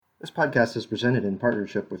This podcast is presented in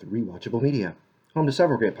partnership with Rewatchable Media, home to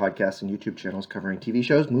several great podcasts and YouTube channels covering TV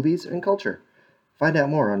shows, movies, and culture. Find out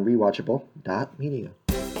more on rewatchable.media.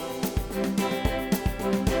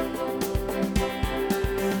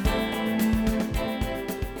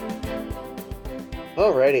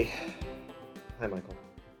 Alrighty. Hi, Michael.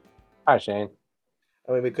 Hi, Shane.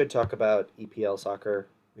 I mean, we could talk about EPL soccer.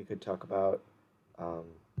 We could talk about um,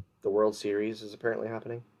 the World Series is apparently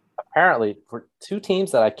happening. Apparently, for two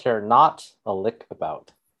teams that I care not a lick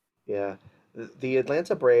about. Yeah. The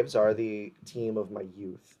Atlanta Braves are the team of my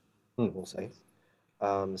youth, Hmm. we'll say.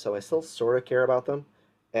 So I still sort of care about them.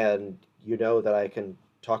 And you know that I can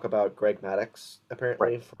talk about Greg Maddux Right.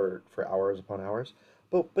 apparently for hours upon hours.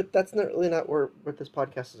 But that's not really not what this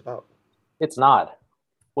podcast is about. It's not.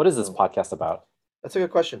 What is this No. podcast about? That's a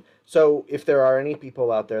good question. So if there are any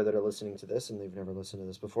people out there that are listening to this and they've never listened to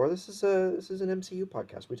this before, this is an MCU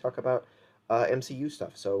podcast. We talk about MCU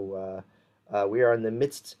stuff. So we are in the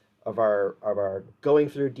midst of our going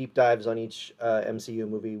through deep dives on each MCU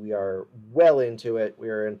movie. We are well into it. We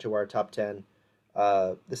are into our top 10.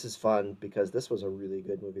 This is fun because this was a really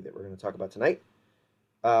good movie that we're going to talk about tonight.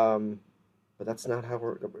 Um, but that's not how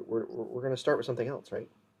we're going to start with something else, right?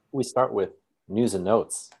 We start with news and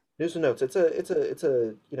notes. News and notes. It's a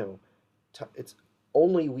it's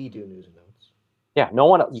only we do news and notes. Yeah, no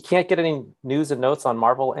one. You can't get any news and notes on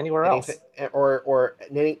Marvel anywhere Anything else. or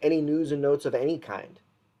any news and notes of any kind.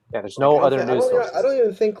 Yeah, there's Like no other news I sources. don't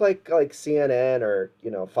even think like CNN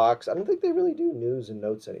or Fox. I don't think they really do news and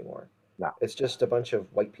notes anymore. No. It's just a bunch of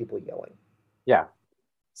white people yelling. Yeah.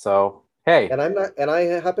 So hey, And I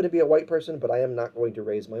happen to be a white person, but I am not going to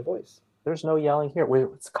raise my voice. there's no yelling here.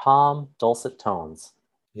 It's calm, dulcet tones.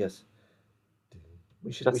 Yes.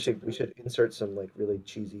 Just We should insert some like really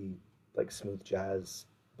cheesy like smooth jazz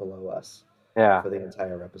below us yeah, for the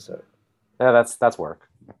entire episode. yeah. That's work.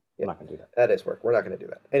 I'm Yeah, not gonna do that. that is work. We're not going to do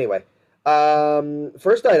that. Anyway,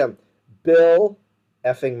 first item, Bill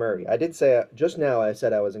effing Murray. I did say just now I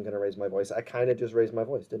said I wasn't going to raise my voice. I kind of just raised my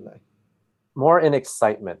voice, didn't I? More in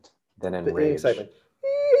excitement than in But in rage. excitement.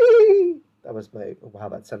 That was my, wow,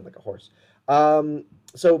 that sounded like a horse.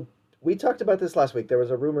 So we talked about this last week. There was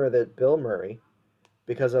a rumor that Bill Murray,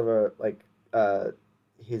 because of a uh,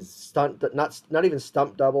 his stunt, not even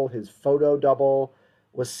stunt double, his photo double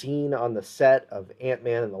was seen on the set of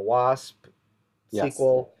Ant-Man and the Wasp Yes.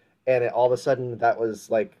 sequel, and all of a sudden that was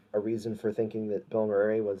like a reason for thinking that Bill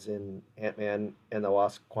Murray was in Ant-Man and the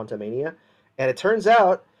Wasp: Quantumania, and it turns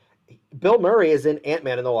out Bill Murray is in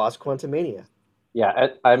Ant-Man and the Wasp: Quantumania. Yeah,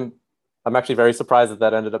 I'm actually very surprised that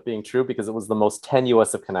that ended up being true because it was the most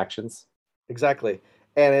tenuous of connections. Exactly,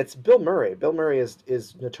 and it's Bill Murray. Bill Murray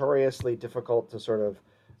is notoriously difficult to sort of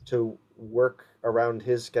to work around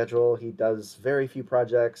his schedule. He does very few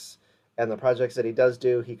projects, and the projects that he does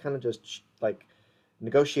do, he kind of just like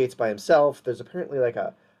negotiates by himself. There's apparently like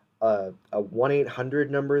a 1-800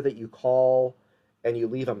 number that you call and you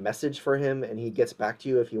leave a message for him and he gets back to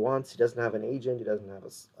you if he wants. He doesn't have an agent, he doesn't have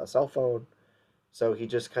a cell phone. So he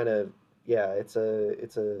just kind of yeah,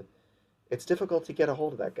 it's difficult to get a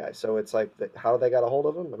hold of that guy. So it's like how they got a hold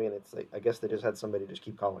of him? I mean, it's like I guess they just had somebody just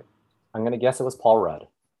keep calling. I'm gonna guess it was Paul Rudd.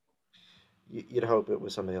 You'd hope it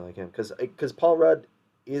was somebody like him because Paul Rudd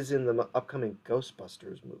is in the upcoming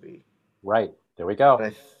Ghostbusters movie. Right. There we And go. I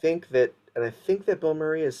think that Bill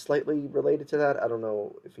Murray is slightly related to that. I don't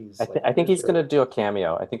know if he's like I think in it he's or gonna do a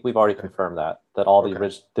cameo. I think we've already okay. confirmed that all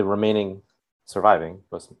Okay. the remaining surviving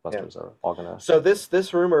Yeah. Ghostbusters are all gonna. So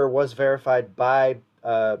this rumor was verified by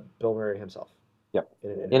Bill Murray himself Yep.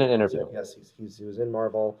 in an In interview. an He said interview. yes, he was in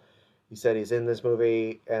Marvel. He said he's in this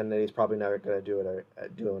movie and that he's probably never going to do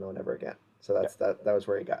it on ever again. So Yep. that was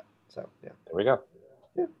where he got. So yeah, There we go.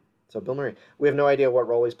 yeah. So Bill Murray, we have no idea what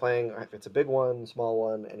role he's playing. If it's a big one, small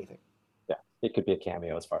one, anything. Yeah. It could be a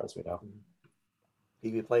cameo as far as we know.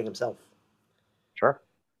 He'd be playing himself. Sure.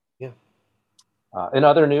 Yeah. In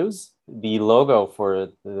other news, the logo for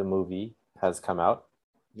the movie has come out.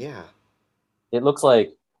 Yeah. It looks like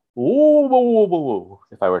ooh, woo, woo, woo, woo,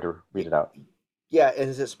 if I were to read it out. Yeah, and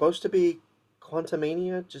is it supposed to be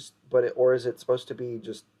Quantumania or is it supposed to be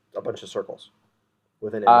just a bunch of circles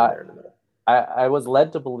with an M in Uh, there in the middle? I was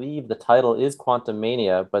led to believe the title is Quantum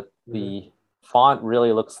Mania, but Hmm. the font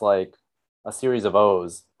really looks like a series of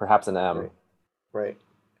O's, perhaps an M. Right. Right.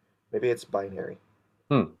 Maybe it's binary.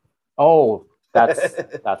 Hmm. Oh, that's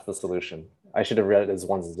the solution. I should have read it as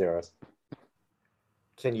ones and zeros.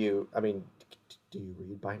 Can you, I mean, do you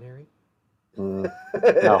read binary? No,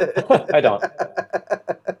 I don't.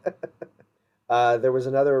 There was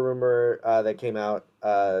another rumor that came out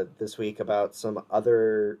this week about some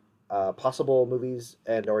other possible movies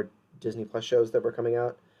and or Disney Plus shows that were coming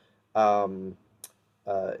out. um,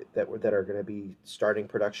 that are going to be starting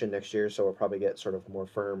production next year. So we'll probably get sort of more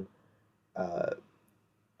firm uh,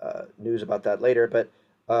 news about that later. But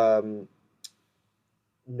um,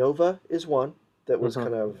 Nova is one Hmm. that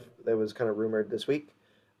was kind of rumored this week.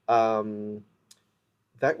 Um,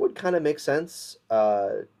 that would kind of make sense.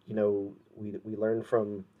 We learned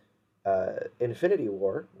from Infinity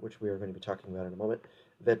War, which we are going to be talking about in a moment,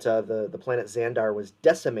 that the planet Xandar was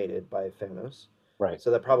decimated by Thanos. Right.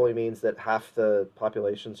 So that probably means that half the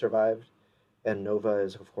population survived, and Nova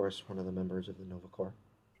is, of course, one of the members of the Nova Corps.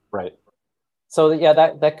 Right. So yeah,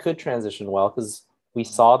 that could transition well because we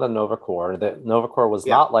saw the Nova Corps. The Nova Corps was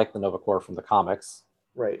Yeah, not like the Nova Corps from the comics.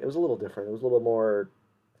 right. It was a little different. It was a little more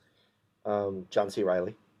John C.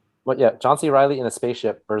 Riley. But yeah, John C. Riley in a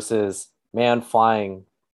spaceship versus man flying,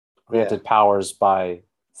 Yeah, granted powers by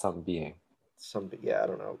some being. yeah. I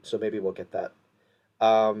don't know. So maybe we'll get that.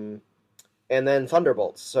 Um, and then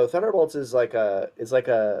Thunderbolts. So Thunderbolts is like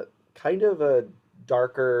a kind of a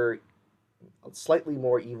darker, slightly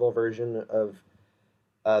more evil version of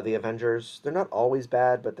the Avengers. They're not always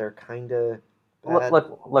bad, but they're kind of bad.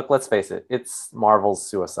 Let's face it, it's Marvel's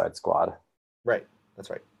Suicide Squad. Right.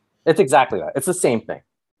 That's right. It's exactly that. It's the same thing.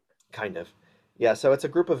 Kind of. Yeah. So it's a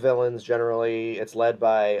group of villains. Generally, it's led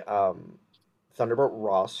by Thunderbolt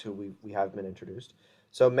Ross, who we have been introduced.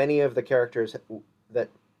 So many of the characters that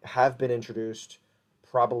have been introduced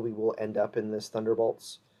probably will end up in this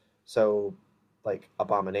Thunderbolts. So, like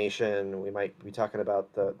Abomination, we might be talking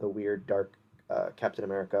about the weird dark Captain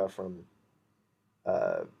America from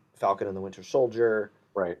uh, Falcon and the Winter Soldier.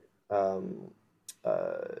 Right. Um,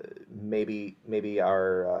 uh, maybe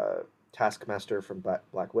our Taskmaster from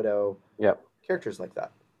Black Widow. Yep. Characters like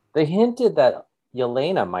that. They hinted that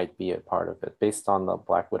Yelena might be a part of it based on the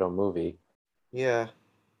Black Widow movie. Yeah.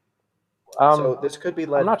 So Um, this could be I'm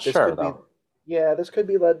led. not This sure could be, though. yeah. This could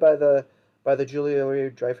be led by the Julia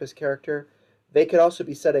Louis-Dreyfus character. They could also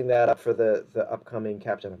be setting that up for the upcoming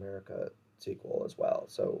Captain America sequel as well.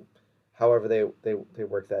 So, however they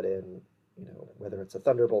work that in, whether it's a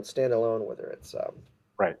Thunderbolt standalone, whether it's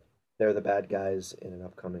Right. they're the bad guys in an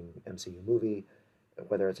upcoming MCU movie,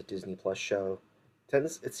 whether it's a Disney Plus show.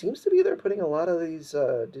 It seems to be they're putting a lot of these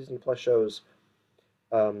Disney Plus shows,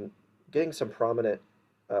 um, getting some prominent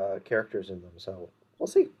characters in them. So we'll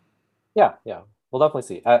see. Yeah, yeah. We'll definitely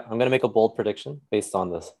see. I'm going to make a bold prediction based on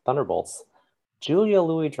this Thunderbolts. Julia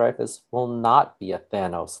Louis-Dreyfus will not be a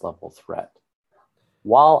Thanos level threat.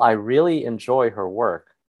 While I really enjoy her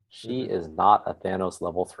work, she Hmm. is not a Thanos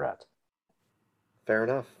level threat. Fair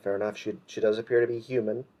enough. Fair enough. She does appear to be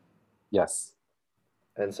human, Yes.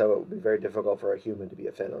 and so it would be very difficult for a human to be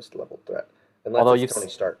a Thanos level threat, unless Although it's Tony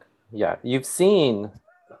Stark. yeah, you've seen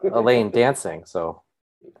Elaine dancing, so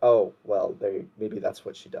Oh well, maybe that's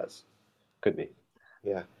what she does. could be.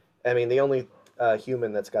 Yeah, I mean the only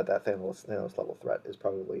human that's got that Thanos level threat is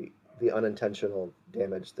probably the unintentional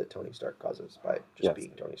damage that Tony Stark causes by just Yes.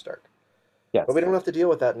 being Tony Stark. But we Yes. don't have to deal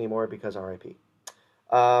with that anymore because R.I.P.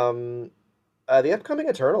 Um, the upcoming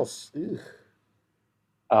Eternals. Ugh.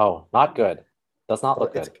 Oh, not good. Does not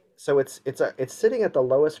look It's good. so it's sitting at the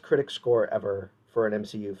lowest critic score ever for an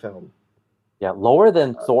MCU film Yeah, lower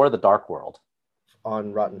than Thor the Dark World.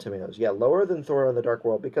 on Rotten Tomatoes. Yeah, lower than Thor on the Dark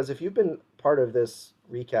World, because if you've been part of this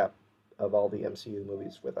recap of all the MCU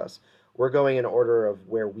movies with us, we're going in order of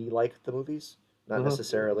where we like the movies, not Hmm.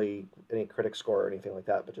 necessarily any critic score or anything like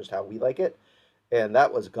that, but just how we like it. And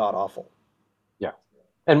that was god awful. Yeah.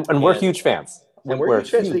 And we're And huge fans. we're We're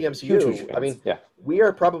huge fans of huge, the huge MCU. I fans. mean, Yeah. we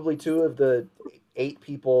are probably two of the 8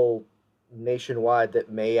 people nationwide that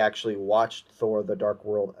may actually watch Thor: The Dark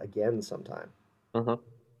World again sometime. Hmm.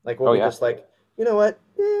 Like we'll Oh be yeah. just like, you know what?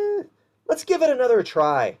 Let's give it another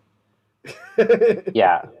try.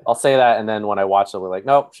 Yeah. I'll say that, and then when I watch it, we're like,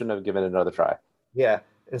 nope, shouldn't have given it another try. Yeah,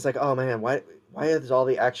 and it's like, oh man, why is all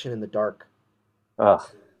the action in the dark? Ugh.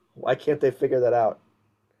 Why can't they figure that out?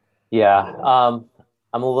 Yeah.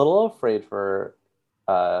 I'm a little afraid for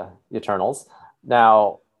the Eternals.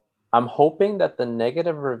 Now, I'm hoping that the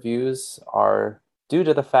negative reviews are due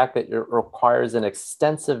to the fact that it requires an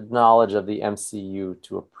extensive knowledge of the MCU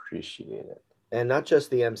to appreciate it. And not just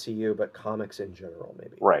the MCU, but comics in general,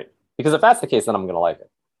 maybe. Right. Because if that's the case, then I'm gonna like it.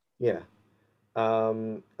 Yeah.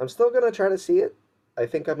 I'm still gonna try to see it. I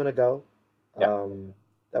think I'm gonna go. Yeah. Um,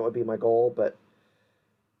 that would be my goal, but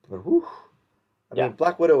whew, I Yeah. mean,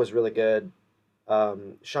 Black Widow was really good.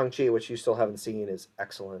 Shang-Chi, which you still haven't seen, is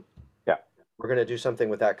excellent. Yeah. We're gonna do something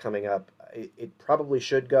with that coming up. It probably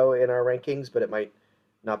should go in our rankings, but it might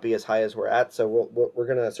not be as high as we're at. So we're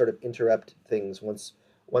gonna sort of interrupt things once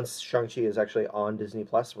Shang-Chi is actually on Disney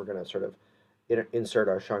Plus. We're gonna sort of insert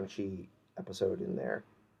our Shang-Chi episode in there.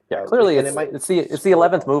 Yeah, clearly and it it's might it's the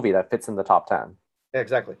 11th movie that fits in the top 10.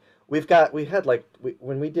 exactly. We had like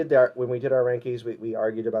when we did our rankings, we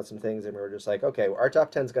argued about some things, and we were just like, okay, our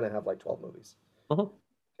top 10 is going to have like 12 movies. Mhm.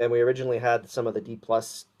 And we originally had some of the D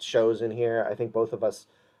plus shows in here. I think both of us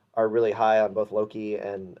are really high on both Loki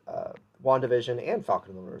and WandaVision and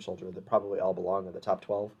Falcon and the Winter Soldier. That probably all belong in the top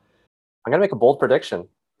 12. I'm gonna make a bold prediction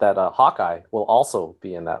that Hawkeye will also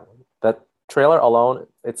be in that. That trailer alone,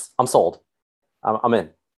 I'm sold. I'm in.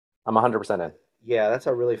 I'm 100% in. Yeah, that's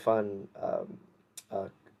a really fun uh,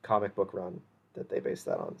 comic book run that they based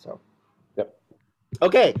that on. So, Yep.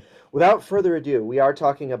 okay, without further ado, we are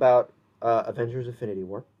talking about Avengers Infinity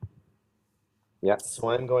War. Yes. So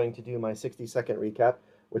I'm going to do my 60-second recap,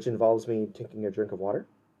 which involves me taking a drink of water.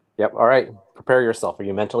 Yep. All right. Prepare yourself. Are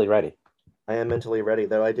you mentally ready? I am mentally ready,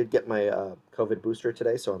 though I did get my COVID booster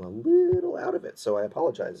today, so I'm a little out of it. So I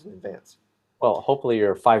apologize in advance. Well, hopefully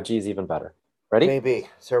your 5G is even better. Ready? Maybe.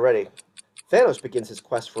 So ready. Thanos begins his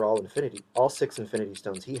quest for all infinity, all 6 Infinity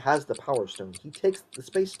Stones. He has the Power Stone. He takes the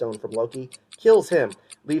Space Stone from Loki, kills him,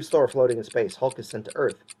 leaves Thor floating in space. Hulk is sent to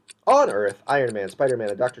Earth. On Earth, Iron Man, Spider-Man,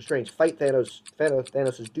 and Doctor Strange fight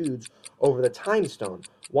Thanos' dudes over the Time Stone.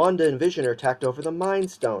 Wanda and Vision are attacked over the Mind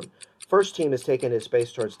Stone. First team is taken into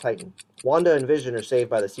space towards Titan. Wanda and Vision are saved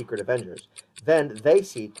by the Secret Avengers. Then they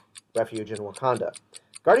seek refuge in Wakanda.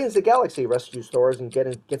 Guardians of the Galaxy rescues Thor and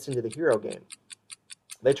gets into the hero game.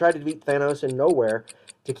 They try to defeat Thanos in Nowhere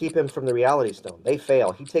to keep him from the Reality Stone. They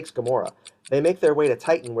fail. He takes Gamora. They make their way to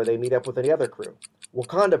Titan, where they meet up with the other crew.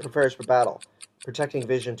 Wakanda prepares for battle, protecting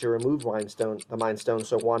Vision to remove the Mind Stone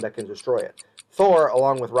so Wanda can destroy it. Thor,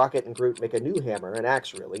 along with Rocket and Groot, make a new hammer, an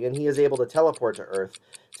axe really, and he is able to teleport to Earth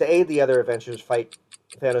to aid the other Avengers fight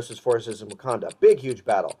Thanos' forces in Wakanda. Big, huge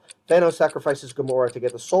battle. Thanos sacrifices Gamora to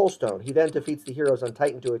get the Soul Stone. He then defeats the heroes on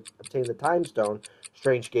Titan to obtain the Time Stone.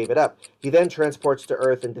 Strange gave it up. He then transports to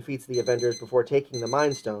Earth and defeats the Avengers before taking the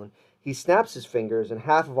Mind Stone. He snaps his fingers, and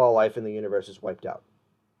half of all life in the universe is wiped out.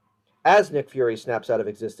 As Nick Fury snaps out of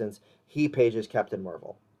existence, he pages Captain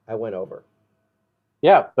Marvel. I went over.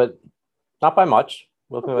 Yeah, but not by much.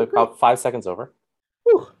 We're looking Okay, at about 5 seconds over.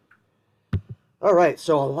 Whew. All right,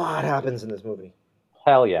 so a lot happens in this movie.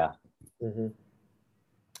 Hell yeah. Mm-hmm.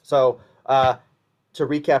 So, to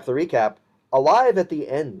recap the recap, alive at the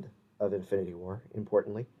end of Infinity War,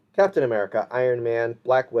 importantly, Captain America, Iron Man,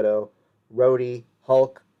 Black Widow, Rhodey,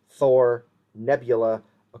 Hulk, Thor, Nebula,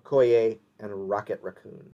 Okoye, and Rocket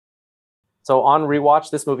Raccoon. So on rewatch,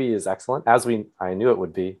 this movie is excellent, as I knew it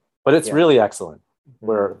would be, but it's really excellent.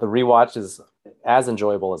 Where the rewatch is as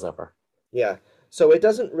enjoyable as ever. Yeah. So it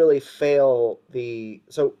doesn't really fail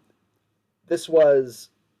so this was,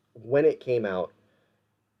 when it came out,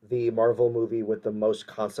 the Marvel movie with the most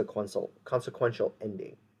consequential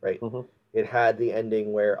ending, right? Mm-hmm. It had the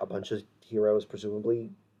ending where a bunch of heroes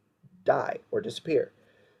presumably die or disappear.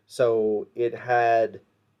 So it had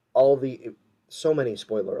so many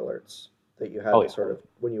spoiler alerts that you had to sort of,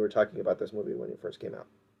 when you were talking about this movie when it first came out.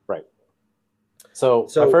 Right. So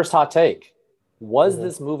my first hot take, was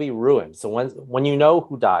this movie ruined? So when you know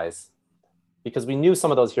who dies, because we knew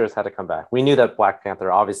some of those heroes had to come back. We knew that Black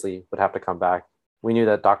Panther obviously would have to come back. We knew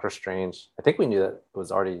that Doctor Strange, I think we knew that it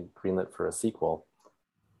was already greenlit for a sequel.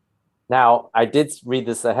 Now, I did read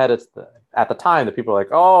this ahead at the time that people are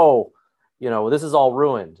like, oh, this is all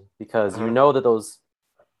ruined because you know that those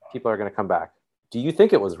people are going to come back. Do you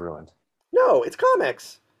think it was ruined? No, it's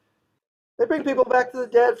comics. They bring people back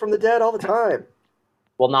from the dead all the time.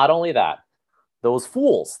 Well, not only that, those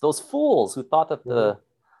fools who thought that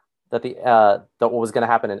that what was going to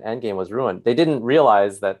happen in Endgame was ruined. They didn't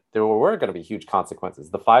realize that there were going to be huge consequences.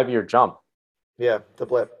 The 5-year jump. Yeah, the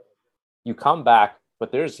blip. You come back,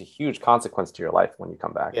 but there's a huge consequence to your life when you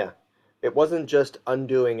come back. Yeah. It wasn't just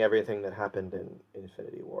undoing everything that happened in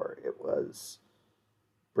Infinity War. It was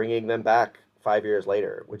bringing them back 5 years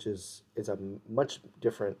later, which is a much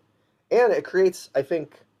different, and it creates, I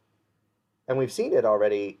think, and we've seen it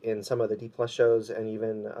already in some of the D plus shows and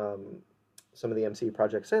even some of the MCU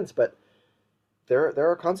projects since, but there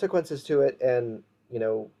are consequences to it, and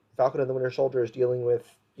Falcon and the Winter Soldier is dealing with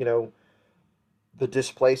the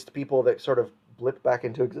displaced people that sort of blip back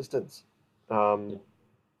into existence.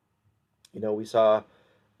 We saw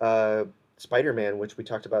Spider-Man, which we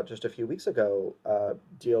talked about just a few weeks ago,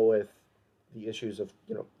 deal with the issues of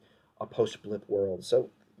a post-blip world. So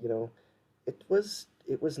it was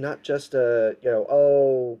not just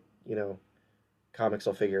comics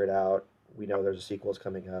will figure it out. We know there's a sequel's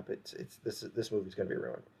coming up. This movie's going to be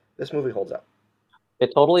ruined. This movie holds up.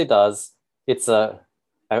 It totally does.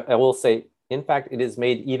 I will say, in fact, it is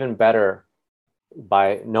made even better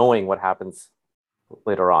by knowing what happens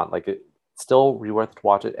later on. still worth to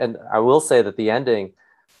watch it. And I will say that the ending,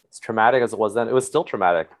 as traumatic as it was then, it was still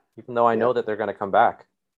traumatic, even though I Yeah, know that they're going to come back.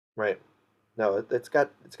 right. No, it's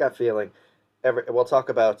got feeling. We'll talk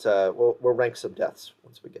about we'll rank some deaths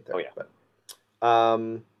once we get Oh there. yeah.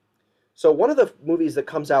 But so one of the movies that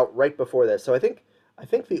comes out right before this. So I think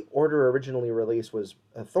the order originally released was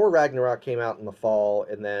Thor Ragnarok came out in the fall,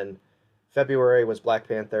 and then February was Black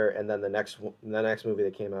Panther, and then the next movie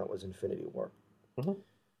that came out was Infinity War. Hmm.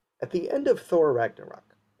 At the end of Thor Ragnarok,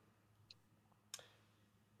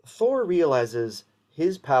 Thor realizes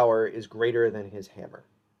his power is greater than his hammer.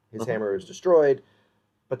 His Hmm. hammer is destroyed,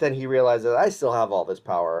 but then he realizes I still have all this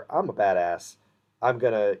power. I'm a badass. I'm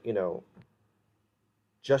gonna,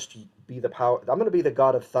 just be the power. I'm gonna be the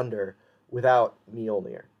god of thunder without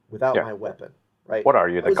Mjolnir, without Yeah. my weapon. Right? What are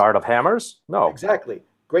you, That the was guard of hammers? No. exactly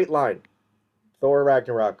great line. Thor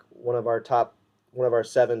Ragnarok, one of our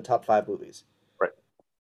seven top five movies. Right.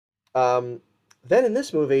 Um, then in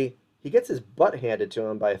this movie, he gets his butt handed to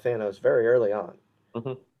him by Thanos very early on,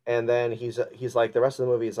 Hmm. and then he's like the rest of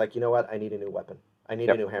the movie is like, you know what? I need a new weapon. I need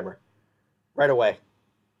a Yep. new hammer right away.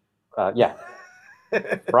 Yeah.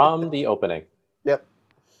 From the opening. Yep.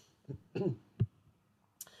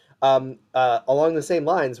 Along the same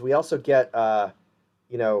lines, we also get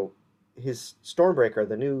you know, his Stormbreaker,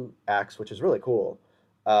 the new axe, which is really cool.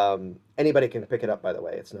 Anybody can pick it up, by the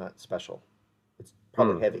way. It's not special. It's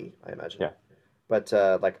probably Hmm. heavy, I imagine. Yeah. But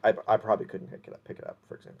like I probably couldn't pick it up,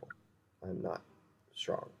 for example. I'm not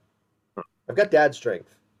strong. I've got dad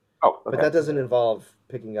strength, Oh, but okay. that doesn't involve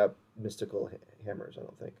picking up mystical hammers, I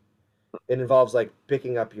don't think. It involves like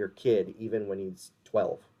picking up your kid even when he's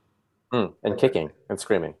 12. And That kind of kicking thing. and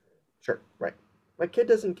screaming. Sure, right. My kid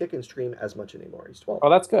doesn't kick and scream as much anymore. He's 12. Oh,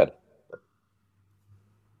 that's good.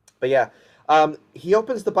 But yeah, he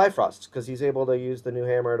opens the Bifrost because he's able to use the new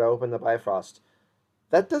hammer to open the Bifrost.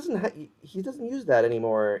 That doesn't he doesn't use that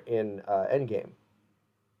anymore in Endgame.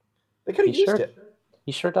 They could He have used sure it.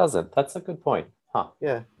 he sure doesn't. That's a good point. Huh.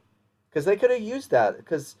 Yeah, because they could have used that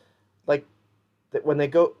because like when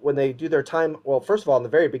they do their time. Well, first of all, in the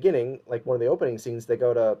very beginning, like one of the opening scenes, they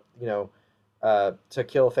go to to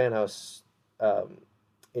kill Thanos um,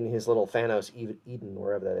 in his little Thanos Eden,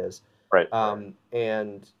 wherever that is, Right.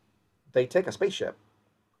 and they take a spaceship.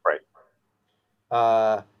 Right.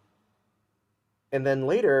 Uh, and then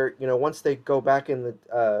later, once they go back in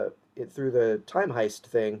through the time heist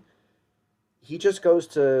thing, he just goes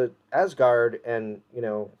to Asgard and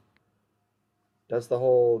does the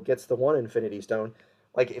whole gets the one Infinity Stone.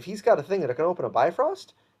 Like if he's got a thing that can open a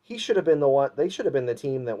Bifrost, he should have been the one. They should have been the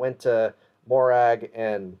team that went to Morag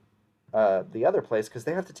and the other place because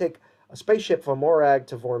they have to take a spaceship from Morag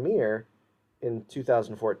to Vormir in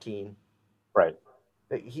 2014. Right.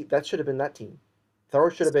 That should have been that team.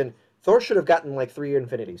 Thor should have gotten like three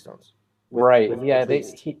Infinity Stones Right. with Yeah, at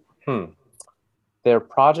least. their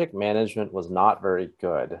project management was not very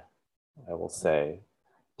good, I will say.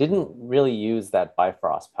 Didn't really use that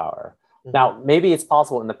Bifrost power. Hmm. Now, maybe it's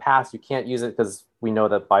possible in the past you can't use it because we know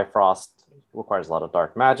that Bifrost requires a lot of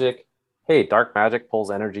dark magic. Hey, dark magic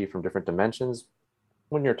pulls energy from different dimensions.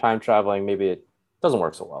 When you're time traveling, maybe it doesn't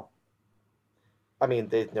work so well. I mean,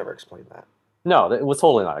 they never explained No, it was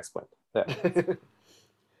totally not explained. Yeah. that.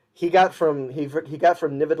 He got from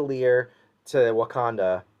Nidavellir to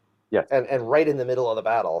Wakanda, Yes. and right in the middle of the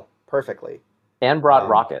battle, perfectly. And brought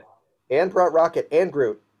Um, Rocket. and brought Rocket and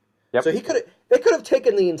Groot. So Yep. they could have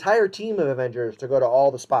taken the entire team of Avengers to go to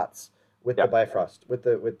all the spots with the Yep. Bifrost, with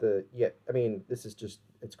the yeah. I mean, this is just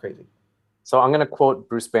it's crazy. So I'm going to quote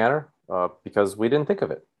Bruce Banner because we didn't think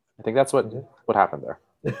of it. I think that's Mhm. what happened there.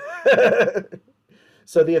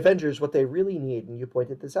 So the Avengers, what they really need, and you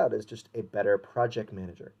pointed this out, is just a better project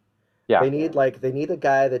manager. Yeah. They need a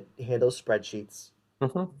guy that handles spreadsheets,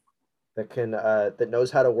 Hmm. that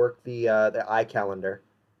knows how to work the iCalendar,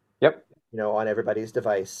 Yep. on everybody's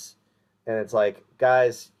device. And it's like,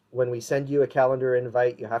 guys, when we send you a calendar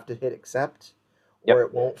invite, you have to hit accept, or Yep.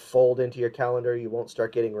 it won't fold into your calendar. You won't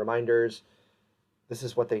start getting reminders. This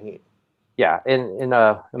is what they need. Yeah. In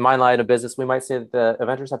my line of business, we might say that the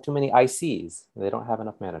Avengers have too many ICs. They don't have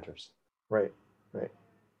enough managers. Right. Right.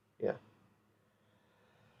 Yeah.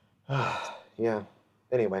 Yeah.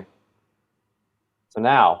 Anyway. So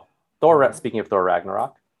now, Thor. Mhm. Speaking of Thor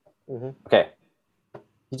Ragnarok, Hmm. okay,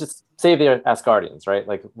 you just save the Asgardians, right?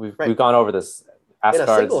 Like we've Right. gone over this. In a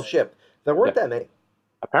single Asgard's. ship, there Yeah. weren't that many. I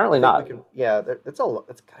Apparently think we not. can. Yeah.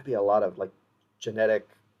 It's got to be a lot of like genetic,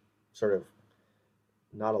 sort of,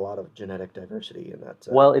 not a lot of genetic diversity in that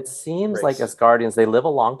Well, it seems like race. Asgardians, they live a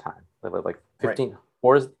long time. They live like Right. 15.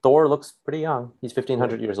 Thor looks pretty young. He's Yeah.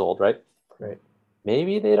 1,500 years old, right? Right.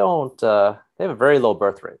 Maybe they don't. They have a very low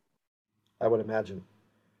birth rate. I would imagine.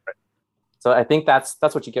 So I think that's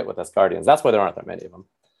what you get with Asgardians. That's why there aren't that many of them.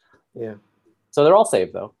 Yeah. So they're all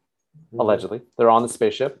saved though, Hmm. allegedly. They're on the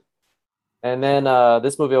spaceship, and then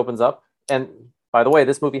this movie opens up. And by the way,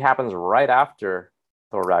 this movie happens right after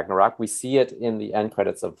Thor Ragnarok. We see it in the end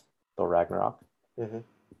credits of Thor Ragnarok. Hmm.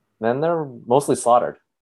 Then they're mostly slaughtered.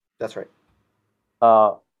 That's right.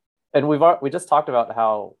 Uh, and we just talked about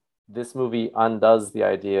how this movie undoes the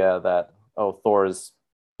idea that oh Thor's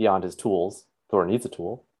beyond his tools. Thor needs a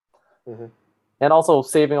tool, Hmm. and also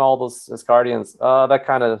saving all those Asgardians. That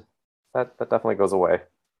kind of that definitely goes away.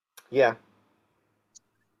 Yeah.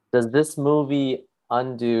 Does this movie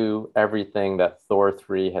undo everything that Thor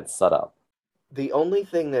 3 had set up? The only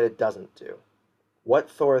thing that it doesn't do, what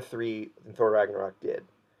Thor 3 and Thor Ragnarok did,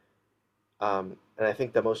 and I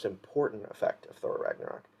think the most important effect of Thor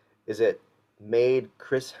Ragnarok, is it made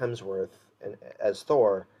Chris Hemsworth as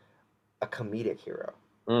Thor a comedic hero.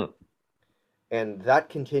 Mm, And that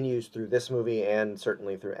continues through this movie and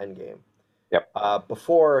certainly through Endgame. yep.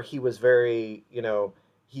 Before he was very,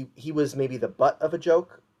 he was maybe the butt of a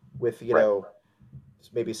joke with, Right.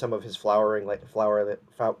 maybe some of his flowery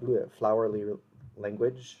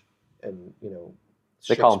language and,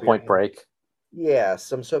 They call him Point Shakespearean. Break. Yeah,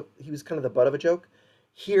 so he was kind of the butt of a joke.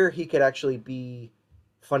 Here he could actually be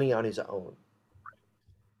funny on his own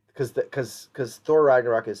because Thor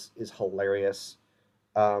Ragnarok is hilarious,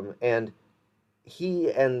 and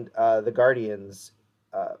he and the Guardians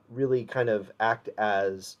really kind of act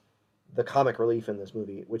as the comic relief in this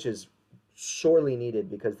movie, which is sorely needed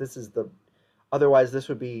because otherwise this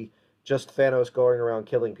would be just Thanos going around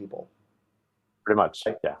killing people. Pretty much.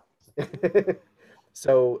 Right? Yeah.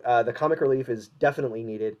 So the comic relief is definitely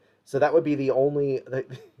needed. So that would be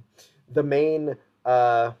the main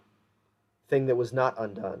uh, thing that was not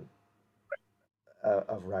undone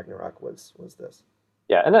of Ragnarok was this.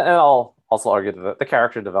 Yeah. And I'll also argue that the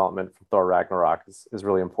character development from Thor Ragnarok is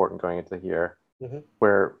really important going into here, Hmm.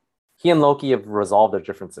 where he and Loki have resolved their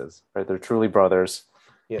differences, right? They're truly brothers.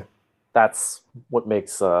 Yeah. That's what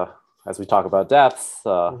makes, as we talk about deaths,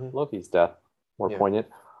 Hmm. Loki's death more Yeah. poignant.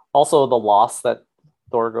 Also, the loss that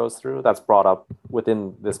Thor goes through, that's brought up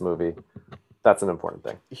within this movie. That's an important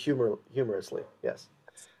thing. Humorously, yes.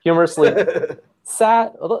 Humorously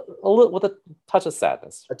sad, a little with a touch of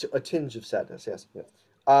sadness. A tinge of sadness, yes. Yeah.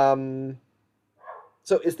 Um,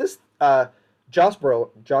 so is this Josh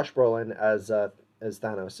Brolin as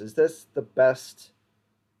Thanos? Is this the best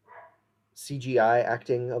CGI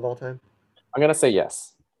acting of all time? I'm gonna say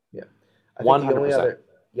yes, Yeah, I think the only 100%. other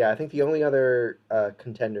yeah I think the only other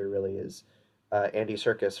contender really is Andy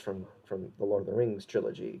Serkis from the Lord of the Rings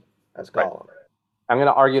trilogy as Right. Gollum. I'm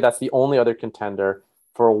gonna argue that's the only other contender.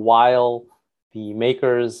 For a while, the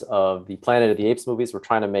makers of the Planet of the Apes movies were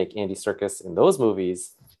trying to make Andy Serkis in those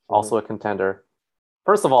movies Hmm. also a contender.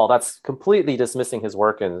 First of all, that's completely dismissing his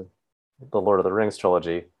work in the Lord of the Rings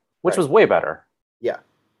trilogy, which Right. was way better. Yeah,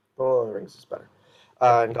 the Lord of the Rings is better,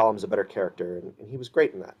 Yeah. and Gollum's a better character, and he was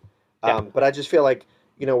great in that. Yeah. But I just feel like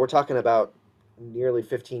we're talking about nearly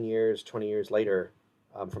 15 years, 20 years later,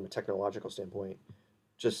 from a technological standpoint.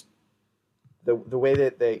 Just the way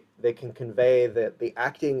that they can convey the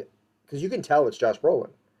acting, because you can tell it's Josh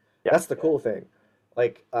Brolin. Yeah. That's the cool thing.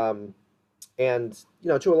 Like, and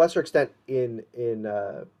to a lesser extent in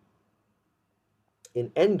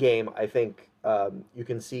Endgame, I think you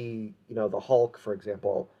can see the Hulk, for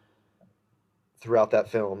example, throughout that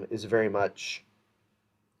film is very much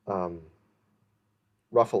um,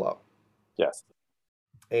 Ruffalo. Yes.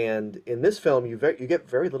 And in this film, you get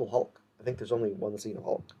very little Hulk. I think there's only one scene of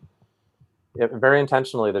Hulk. Yeah, very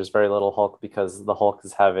intentionally, there's very little Hulk because the Hulk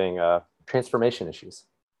is having transformation issues.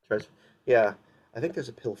 Yeah, I think there's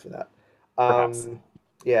a pill for that. Perhaps.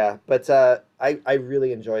 Yeah, but I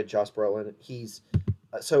really enjoyed Josh Brolin. He's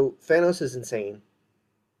so Thanos is insane,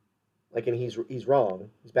 like, and he's wrong,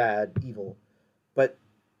 he's bad, evil, but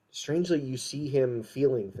strangely you see him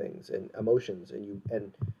feeling things and emotions,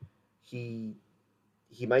 and he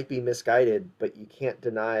he might be misguided, but you can't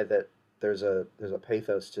deny that there's a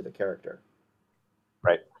pathos to the character.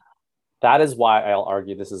 Right. That is why I'll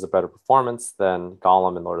argue this is a better performance than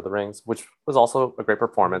Gollum in Lord of the Rings, which was also a great Mhm.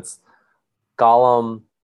 performance. Gollum,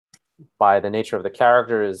 by the nature of the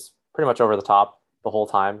character, is pretty much over the top the whole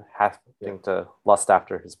time, Yeah, having to lust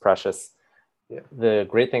after his precious. yeah. The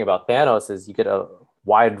great thing about Thanos is you get a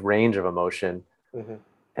wide range of emotion Hmm.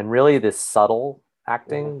 and really this subtle Hmm.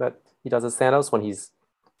 acting that he does as Thanos when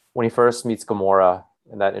he first meets Gamora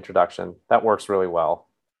in that introduction. That works really well.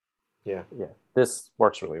 Yeah, Yeah, this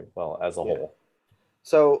works really well as a yeah. whole.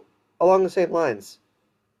 So along the same lines,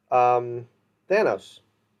 um, Thanos.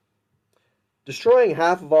 destroying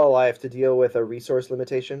half of all life to deal with a resource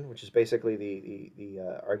limitation, which is basically the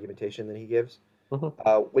argumentation that he gives. Hmm.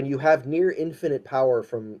 When you have near infinite power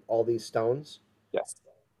from all these stones, Yes.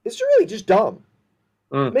 it's really just dumb.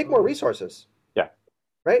 Mm. Make more resources, Yeah,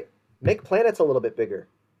 right? Make planets a little bit bigger.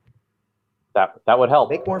 that would help.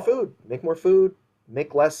 Make more food. Make more food.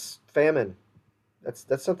 Make less famine.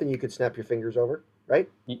 That's something you could snap your fingers over, right?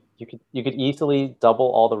 You could easily double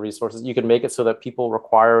all the resources. You could make it so that people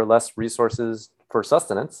require less resources for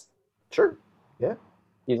sustenance Sure. Yeah.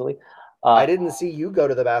 easily. I Uh, didn't see you go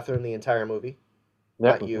to the bathroom the entire movie.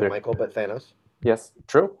 yeah, Not you, Michael, but Thanos. yes,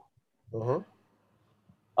 true. Uh-huh.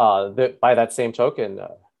 By that same token,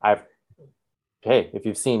 I've hey, if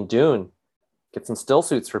you've seen Dune, get some still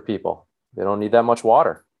suits for people. They don't need that much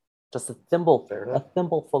water. Just Fair a enough.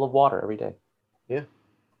 thimble full of water every day. Yeah.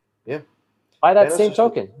 Yeah. By that Thanos same just.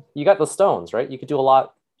 token, you got the stones, right? You could do a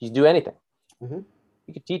lot. You could do anything. Mhm.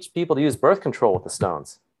 You could teach people to use birth control with the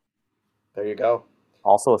stones. There you go.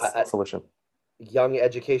 Also a A solution. young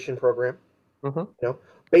education program. Hmm. You know,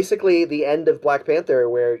 basically the end of Black Panther,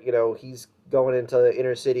 where he's going into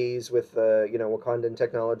inner cities with Wakandan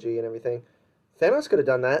technology and everything. Thanos could have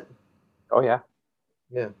done that. Oh yeah,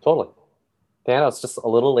 Yeah. totally. Thanos just a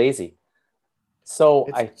little lazy. So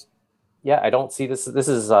It's yeah, I don't see this. This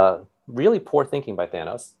is really poor thinking by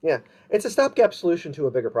Thanos. yeah. It's a stopgap solution to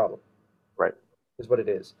a bigger problem. Right. Is what it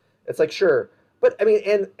is. It's like sure, but I mean,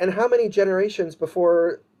 and how many generations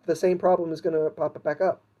before the same problem is going to pop it back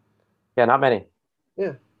up? Yeah, not many.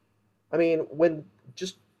 Yeah. I mean, when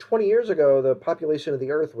just 20 years ago, the population of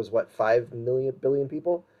the Earth was what, 5 million billion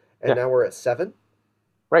people? And Yeah, now we're at 7,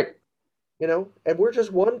 right. and we're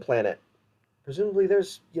just one planet. Presumably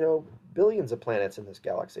there's, billions of planets in this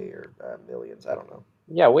galaxy or millions, I don't know.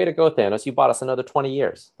 Yeah, way to go, Thanos. You bought us another 20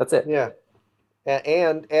 years. That's it. Yeah.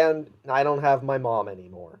 And I don't have my mom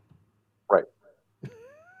anymore. Right.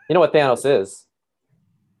 You know what Thanos is?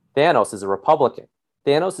 Thanos is a Republican.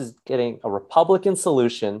 Thanos is getting a Republican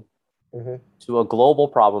solution Hmm. to a global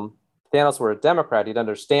problem. If Thanos were a Democrat, he'd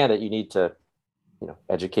understand that you need to,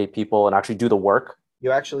 educate people and actually do the work.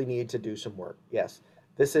 You actually need to do some work. Yes.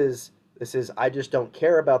 This is I just don't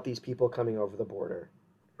care about these people coming over the border.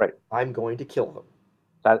 Right. I'm going to kill them.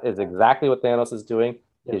 That is exactly what Thanos is doing.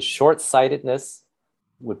 Yeah. His short-sightedness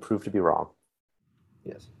would prove to be wrong.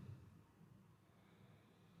 Yes.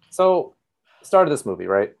 So, start of this movie,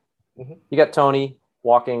 right? Hmm. You got Tony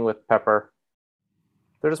walking with Pepper.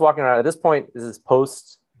 They're just walking around. At this point, this is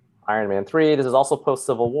post Iron Man 3. This is also post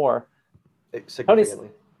Civil War. Tony's, Significantly.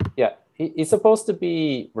 yeah, he's supposed to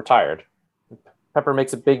be retired. Pepper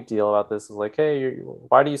makes a big deal about this. Is like, hey,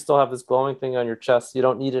 why do you still have this glowing thing on your chest? You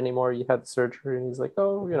don't need it anymore. You had the surgery. And he's like,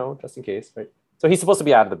 oh, just in case, right? So he's supposed to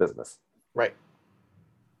be out of the business. Right.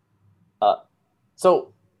 Uh,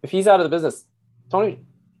 so if he's out of the business, Tony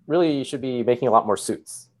really should be making a lot more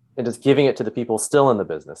suits and just giving it to the people still in the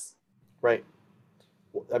business. Right.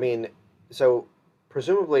 I mean, so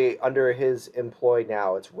presumably under his employ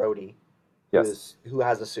now, it's Rhodey Yes. who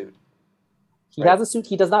has a suit. He Right. has a suit.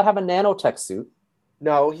 He does not have a nanotech suit.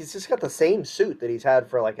 No, he's just got the same suit that he's had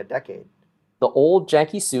for like a decade. The old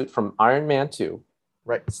janky suit from Iron Man 2.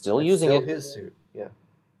 Right. Still It's using still it. his suit. Yeah.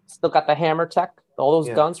 Still got the hammer tech. All those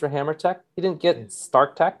Yeah. guns for hammer tech. He didn't Yeah. get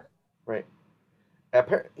Stark tech. Right.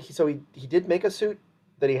 So he did make a suit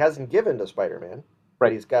that he hasn't given to Spider-Man, but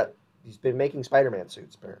Right. he's been making Spider-Man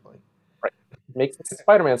suits apparently. Right. Makes a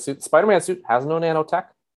Spider-Man suit. Spider-Man suit has no nanotech.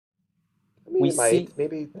 I mean, We it see might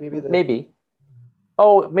maybe the maybe.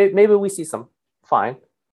 Oh, maybe we see some. Fine.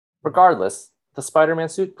 Regardless, the Spider-Man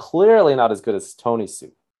suit clearly not as good as Tony's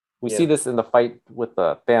suit. We yeah. see this in the fight with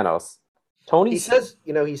Thanos. He Tony's says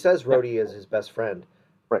yeah, Rhodey is his best friend,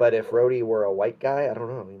 right. but if Rhodey were a white guy, I don't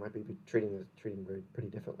know. He might be treating pretty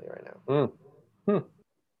differently right now. Mm. Hmm. I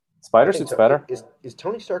Spider think suit's so. better. Is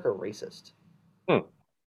Tony Stark a racist? Hmm.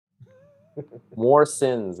 More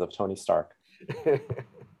sins of Tony Stark.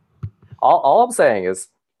 All I'm saying is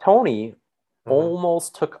Tony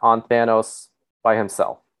almost took on Thanos by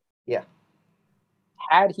himself. Yeah.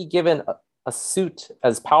 Had he given a suit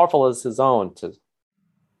as powerful as his own to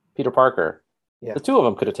Peter Parker, Yeah. the two of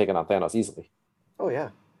them could have taken on Thanos easily. Oh yeah.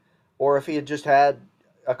 Or if he had just had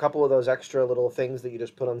a couple of those extra little things that you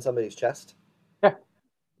just put on somebody's chest.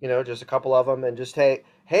 Yeah. Just a couple of them, and just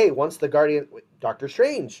hey, once the Guardian, Doctor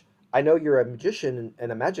Strange, I know you're a magician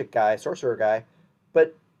and a magic guy, sorcerer guy,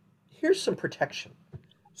 but here's some protection.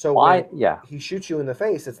 So Why? when Yeah. he shoots you in the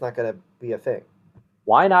face, it's not going to be a thing.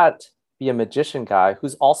 Why not be a magician guy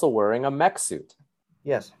who's also wearing a mech suit?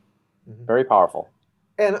 Yes. Mm-hmm. Very powerful.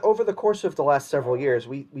 And over the course of the last several years,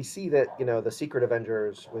 we see that the Secret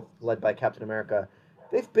Avengers, led by Captain America,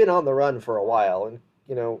 they've been on the run for a while, and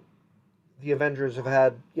you know the Avengers have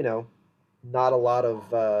had not a lot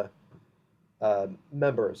of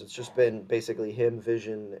members. It's just been basically him,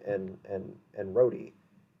 Vision, and Rhodey.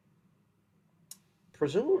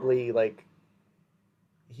 Presumably, like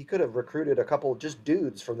he could have recruited a couple just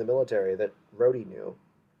dudes from the military that Rhodey knew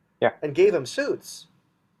Yeah. and gave him suits,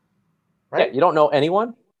 Yeah, right? you don't know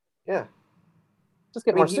anyone? Yeah. Just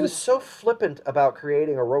I get mean, more he was suits. so flippant about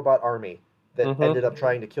creating a robot army that ended Mm-hmm. up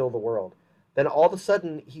trying to kill the world. Then all of a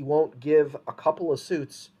sudden, he won't give a couple of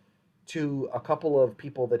suits to a couple of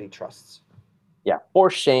people that he trusts. Yeah. For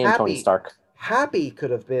shame, Tony Happy, Stark. Happy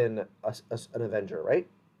could have been an Avenger, right?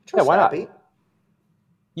 Yeah, Trust why not? Happy.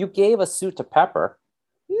 You gave a suit to Pepper.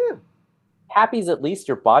 Yeah. Happy's at least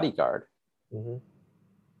your bodyguard. Hmm.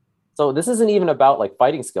 So this isn't even about like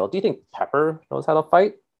fighting skill. Do you think Pepper knows how to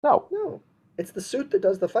fight? No. No, it's the suit that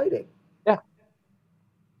does the fighting. Yeah.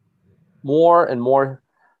 More and more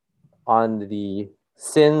on the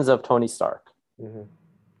sins of Tony Stark. Hmm.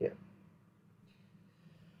 Yeah.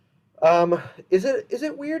 Um, is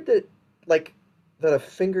it weird that like that a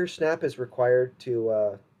finger snap is required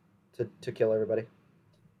to kill everybody?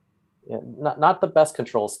 Yeah, not the best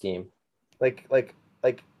control scheme. Like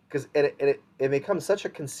because it becomes such a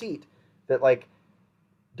conceit that like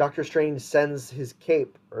Doctor Strange sends his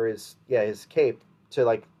cape or his cape to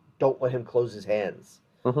like don't let him close his hands.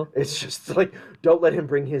 Mm-hmm. It's just like don't let him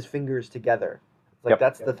bring his fingers together. Like Yep.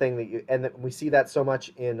 that's the thing that we see that so much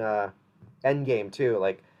in Endgame too.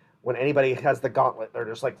 Like when anybody has the gauntlet, they're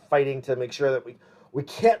just like fighting to make sure that we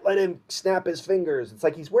can't let him snap his fingers. It's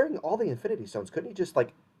like he's wearing all the Infinity Stones. Couldn't he just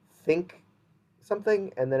like think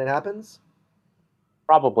something and then it happens?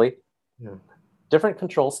 Probably. Yeah, Different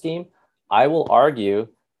control scheme. I will argue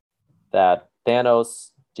that Thanos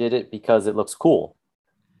did it because it looks cool.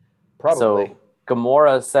 probably. So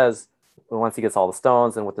Gamora says once he gets all the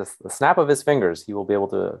stones and with the snap of his fingers, he will be able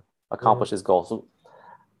to Hmm. accomplish his goal. So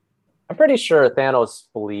I'm pretty sure Thanos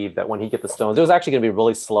believed that when he get the stones, it was actually going to be a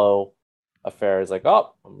really slow affair. He's like,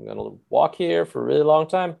 oh, I'm going to walk here for a really long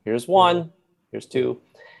time. Here's Hmm. one. Here's Yeah. two.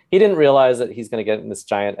 He didn't realize that he's going to get in this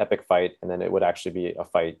giant epic fight, and then it would actually be a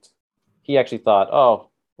fight. He actually thought, oh,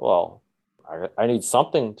 well, I need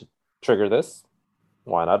something to trigger this.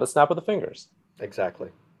 Why not a snap of the fingers? Exactly.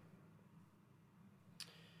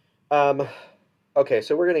 Um, okay,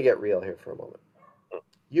 so we're gonna get real here for a moment.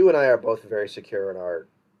 You and I are both very secure in our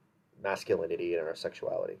masculinity and our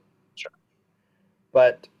sexuality, Sure.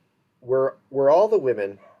 but we're all the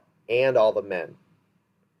women and all the men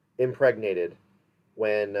impregnated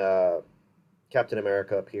when Captain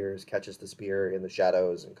America appears, catches the spear in the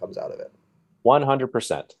shadows, and comes out of it.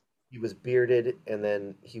 100%. He was bearded, and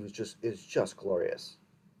then he was just is just glorious.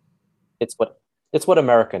 It's what it's what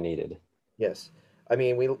America needed. Yes, I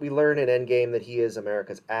mean we learn in Endgame that he is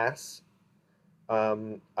America's ass.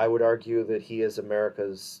 I would argue that he is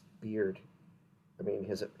America's beard. I mean,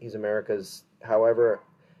 he's America's. However,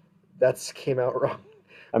 that's came out wrong.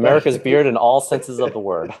 But America's beard in all senses of the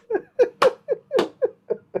word.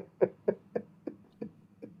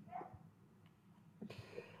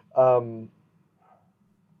 um,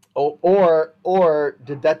 or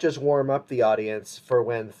did that just warm up the audience for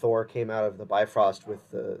when Thor came out of the Bifrost with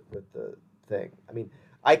the thing? I mean,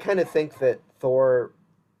 I kind of think that Thor,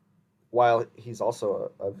 while he's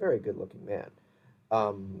also a very good looking man,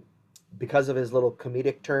 um, because of his little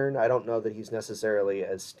comedic turn, I don't know that he's necessarily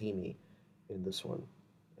as steamy in this one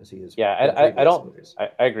as he is Yeah, in I previous don't movies. I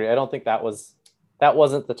agree. I don't think that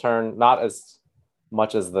wasn't the turn, not as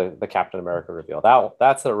much as the Captain America reveal.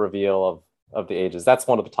 That's a reveal of the ages. That's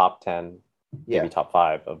one of the top 10, maybe Yeah, top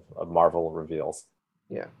five of Marvel reveals.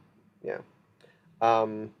 yeah, yeah.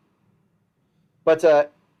 Um,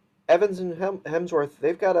 but Evans and Hemsworth,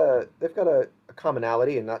 they've got a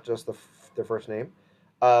commonality, and not just their first name.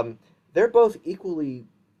 Um, they're both equally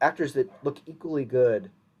actors that look equally good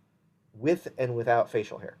with and without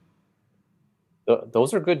facial hair.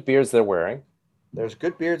 Those are good beards they're wearing. There's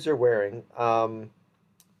good beards they're wearing.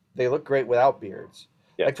 They look great without beards.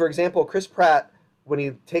 Yeah. Like for example, Chris Pratt, when he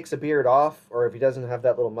takes a beard off, or if he doesn't have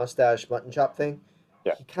that little mustache mutton chop thing,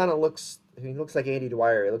 Yeah. he looks like Andy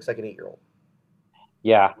Dwyer. He looks like an 8-year-old.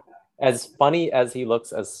 Yeah. As funny as he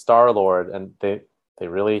looks as Star-Lord, and they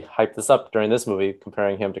really hyped this up during this movie,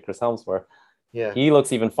 comparing him to Chris Hemsworth, Yeah, he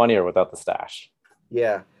looks even funnier without the stash.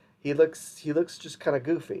 yeah. He looks just kind of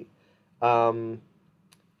goofy. Um,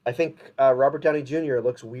 I think Robert Downey Jr.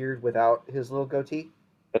 looks weird without his little goatee.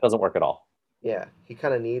 It doesn't work at all. Yeah, he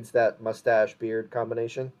kind of needs that mustache beard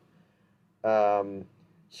combination. Um,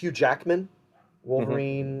 Hugh Jackman, Mm-hmm.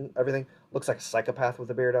 Wolverine, everything looks like a psychopath with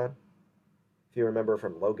a beard on. If you remember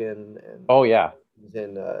from Logan and Oh yeah. He's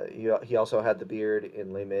in. He also had the beard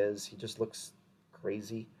in Les Mis. He just looks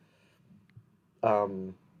crazy.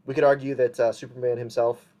 We could argue that Superman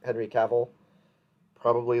himself, Henry Cavill,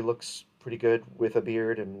 probably looks pretty good with a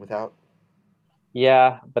beard and without.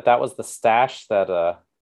 Yeah, but that was the stash that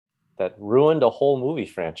ruined a whole movie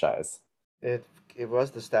franchise. It it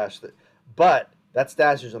was the stash that, but that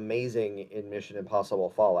stash is amazing in Mission Impossible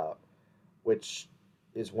Fallout, which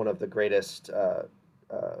is one of the greatest uh,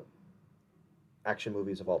 action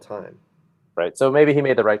movies of all time. Right? So maybe he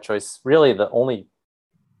made the right choice. Really,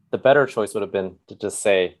 the better choice would have been to just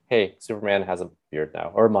say, "Hey, Superman has a beard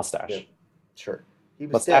now or a Yeah, mustache." sure. He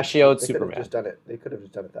was dead. Mustachioed They could have Superman. just done it. They could have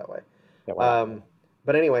just done it that way. Yeah, why not? Um,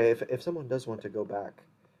 but anyway, if someone does want to go back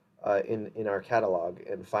in our catalog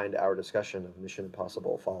and find our discussion of Mission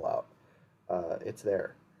Impossible Fallout, it's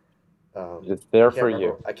there. It's there for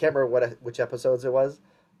you. I can't remember which episodes it was,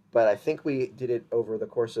 but I think we did it over the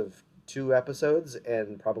course of two episodes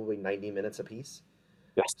and probably 90 minutes apiece.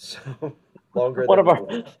 Yes. So longer One than of our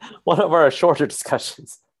usual. one of our shorter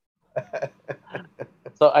discussions.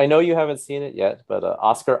 So I know you haven't seen it yet, but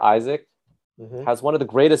Oscar Isaac Hmm. has one of the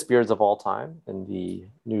greatest beards of all time in the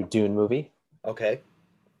new Dune movie. Okay.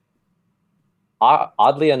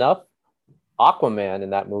 Oddly enough, Aquaman in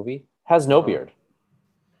that movie has no Uh-huh. beard.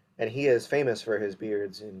 And he is famous for his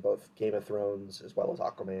beards in both Game of Thrones as well as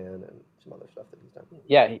Aquaman and some other stuff that he's done.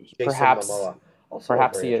 Yeah, Jason perhaps Momoa, also a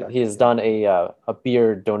perhaps very he attractive has man. done a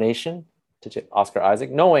beard donation to Oscar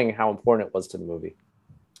Isaac, knowing how important it was to the movie.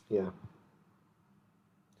 Yeah.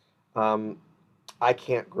 Um, I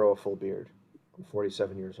can't grow a full beard. I'm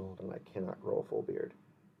 47 years old and I cannot grow a full beard.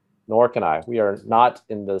 Nor can I. We are not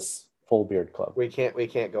in this full beard club. We can't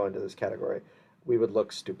go into this category. We would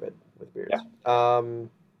look stupid with Yeah, beards.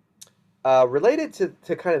 Related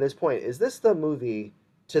to kind of this point, is this the movie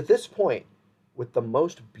to this point with the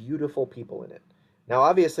most beautiful people in it? Now,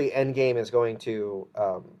 obviously, Endgame is going to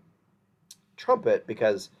trump it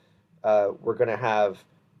because we're going to have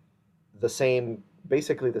the same,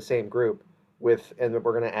 basically the same group with, and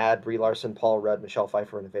we're going to add Brie Larson, Paul Rudd, Michelle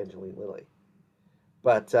Pfeiffer, and Evangeline Lilly.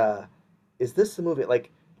 But is this the movie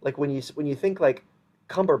like when you think like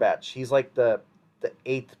Cumberbatch, he's like the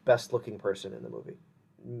eighth best looking person in the movie.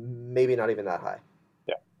 Maybe not even that high.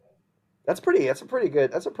 yeah. That's pretty. That's a pretty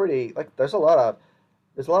good. That's a pretty like. There's a lot of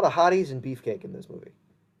hotties and beefcake in this movie.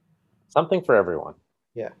 Something for everyone.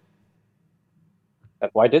 Yeah,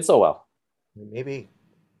 That's why I did so well. maybe,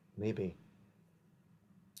 maybe.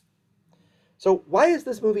 So why is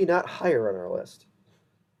this movie not higher on our list?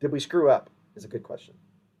 Did we screw up? Is a good question.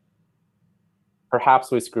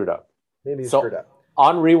 Perhaps we screwed up. Maybe you screwed So up.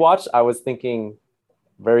 on rewatch, I was thinking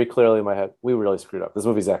very clearly in my head, we really screwed up. This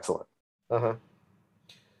movie's excellent. Uh huh.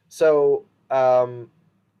 So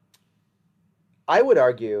I would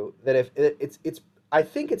argue that if it's I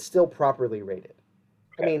think it's still properly rated.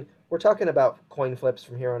 I Okay, mean, we're talking about coin flips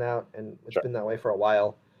from here on out, and it's sure. been that way for a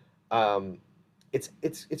while. Um,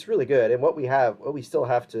 it's really good, and what we still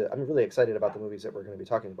have to. I'm really excited about the movies that we're going to be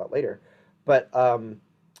talking about later. But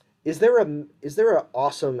is there an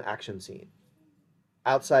awesome action scene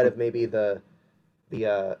outside of maybe the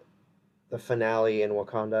uh, the finale in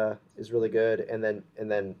Wakanda is really good, and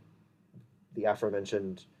then the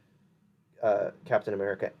aforementioned Captain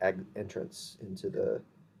America entrance into the.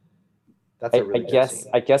 That's a I really good guess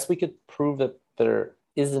scene. I guess we could prove that there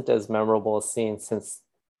isn't as memorable a scene since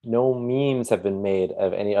no memes have been made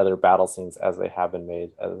of any other battle scenes as they have been made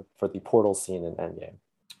for the portal scene in Endgame.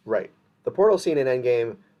 Right. The portal scene in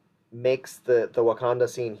Endgame makes the Wakanda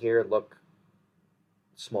scene here look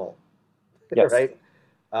small, Yes. right?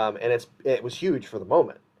 And it was huge for the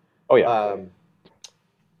moment. Oh yeah. Um,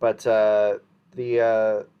 but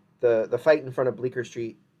the the fight in front of Bleecker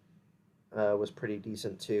Street was pretty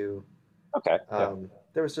decent too. Okay. Yeah.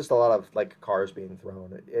 There was just a lot of like cars being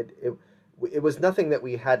thrown. It was nothing that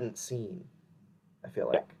we hadn't seen. I feel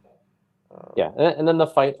Yeah. like. Um, Yeah. And then the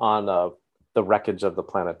fight on the wreckage of the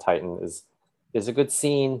planet Titan is a good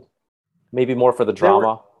scene, maybe more for the there were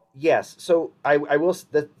drama. yes. So I will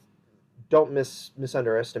that don't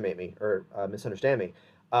misunderestimate me or misunderstand me.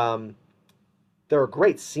 Um, there are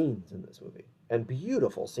great scenes in this movie and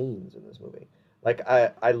beautiful scenes in this movie. Like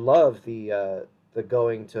I love the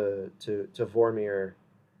going to Vormir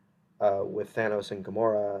with Thanos and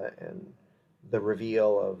Gamora and the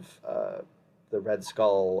reveal of the Red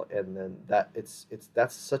Skull and then that it's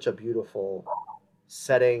that's such a beautiful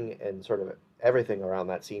setting and sort of everything around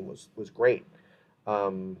that scene was great.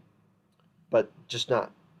 Um, but just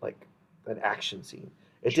not like an action scene.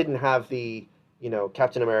 It Sure. didn't have the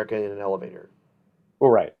Captain America in an elevator Oh,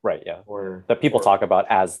 right. Right. Yeah. or That people or talk about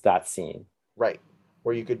as that scene. right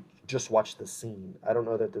where you could just watch the scene. I don't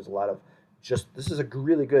know that there's a lot of just this is a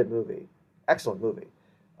really good movie, excellent movie,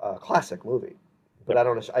 classic movie. But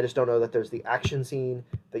Yep. I just don't know that there's the action scene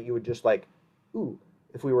that you would just like, ooh,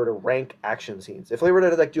 if we were to rank action scenes, if we were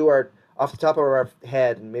to like do our off the top of our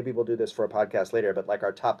head, and maybe we'll do this for a podcast later, but like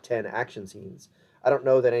our top 10 action scenes, I don't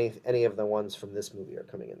know that any of the ones from this movie are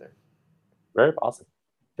coming in there Very possible.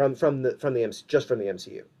 from the MC, just from the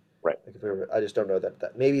MCU. Right. Like if we were, I just don't know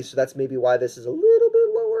that maybe so that's maybe why this is a little bit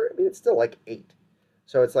lower. I mean, it's still like 8,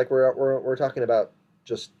 so it's like we're talking about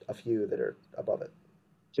just a few that are above it.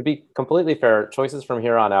 To be completely fair, choices from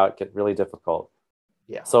here on out get really difficult.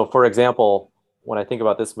 Yeah. So, for example, when I think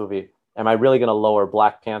about this movie, am I really going to lower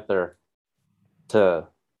Black Panther to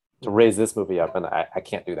raise this movie up? And I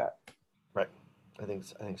can't do that. Right. I think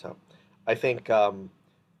so. I think the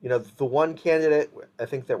one candidate I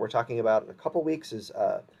think that we're talking about in a couple weeks is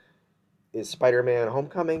Spider-Man: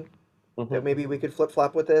 Homecoming. Mm-hmm. That maybe we could flip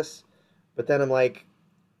flop with this, but then I'm like,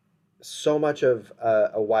 so much of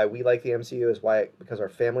why we like the MCU is because our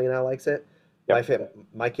family now likes it. Yep.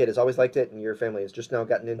 My kid has always liked it, and your family has just now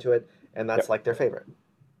gotten into it, and that's Yep. like their favorite,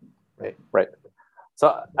 right? Right.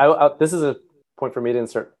 So this is a point for me to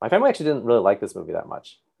insert. My family actually didn't really like this movie that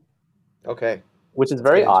much. Okay. Which is Let's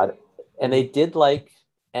very get into odd. it. And they did like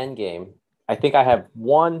Endgame. I think I have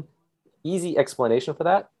one easy explanation for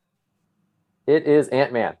that. It is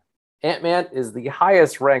Ant-Man. Ant-Man is the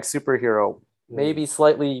highest ranked superhero, maybe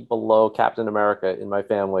slightly below Captain America in my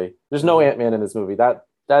family. There's no Ant-Man in this movie. That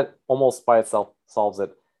almost by itself solves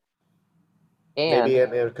it. And Maybe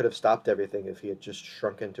Ant-Man could have stopped everything if he had just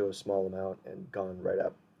shrunk into a small amount and gone right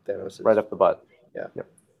up Thanos'. right up the butt. Yeah. Yep.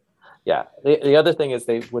 Yeah. The other thing is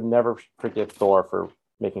they would never forgive Thor for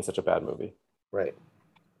making such a bad movie. Right.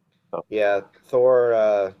 So. Yeah,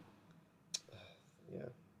 Thor. Yeah.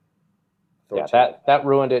 Thor Yeah, 2. that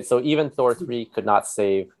ruined it. So even Thor 3 could not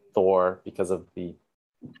save Thor because of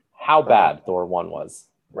how bad Thor 1 was.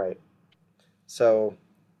 Right. So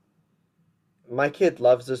my kid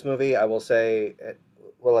loves this movie. I will say,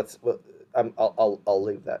 I'll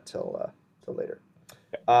leave that till later.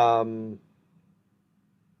 Okay.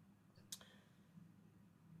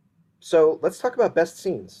 So let's talk about best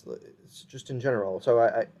scenes, just in general. So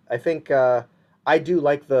I think I do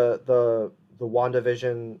like the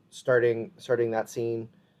WandaVision starting that scene,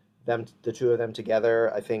 the two of them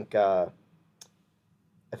together. I think the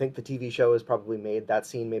TV show has probably made that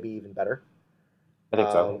scene maybe even better. I think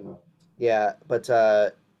so. Yeah, but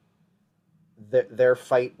their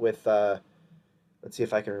fight with let's see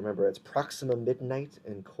if I can remember. It's Proxima Midnight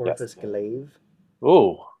and Corvus Glaive.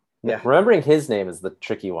 Ooh, yeah. Remembering his name is the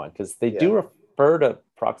tricky one because they do Yeah. refer to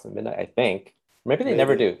Proxima Midnight. I think maybe they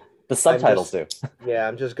never do. The subtitles do. Yeah,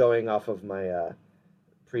 I'm just going off of my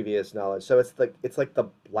previous knowledge. So it's like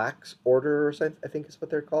the Black Order, or something, I think is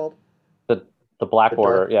what they're called. The Black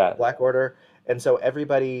Order, yeah. Black Order, and so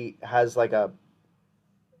everybody has like a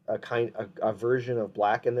version of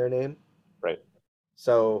black in their name. Right.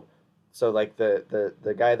 So like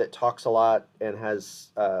the guy that talks a lot and has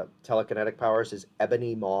telekinetic powers is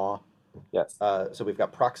Ebony Maw. Yes. So we've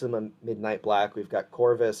got Proxima Midnight Black. We've got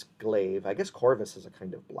Corvus Glaive. I guess Corvus is a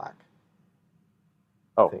kind of black.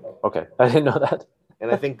 Oh, okay. I didn't know that.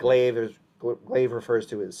 And I think Glaive refers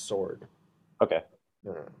to his sword. Okay.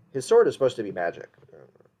 His sword is supposed to be magic.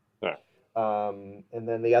 Yeah. And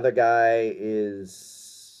then the other guy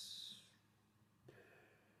is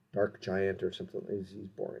Dark Giant or something. He's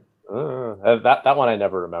boring. That one I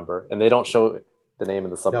never remember, and they don't show the name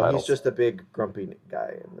in the subtitles. No, he's just a big grumpy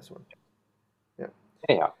guy in this one. Yeah.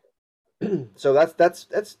 Anyhow. So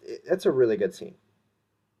that's a really good scene.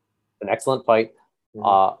 An excellent fight.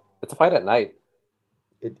 Mm-hmm. It's a fight at night.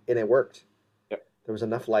 And it worked. Yep. There was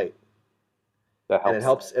enough light. That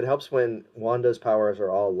helps. And it helps when Wanda's powers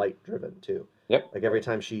are all light driven too. Yep. Like every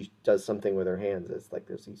time she does something with her hands, it's like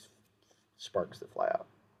there's these sparks that fly out.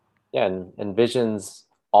 Yeah, and Vision's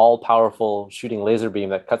all-powerful shooting laser beam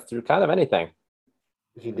that cuts through kind of anything.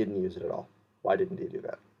 He didn't use it at all. Why didn't he do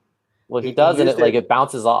that? Well, he does, and it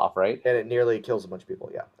bounces off, right? And it nearly kills a bunch of people.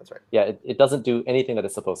 Yeah, that's right. Yeah, it doesn't do anything that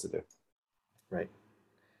it's supposed to do. Right.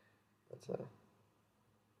 That's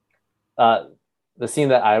the scene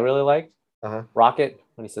that I really liked. Rocket,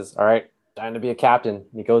 when he says, "All right, time to be a captain," and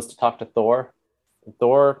he goes to talk to Thor. And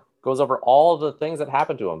Thor goes over all the things that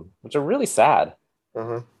happened to him, which are really sad.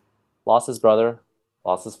 Lost his brother,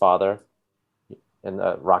 lost his father, and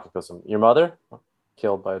Rocket goes to him, "Your mother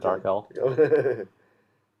killed by a dark elf."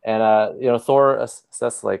 And Thor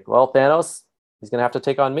says like, "Well, Thanos, he's gonna have to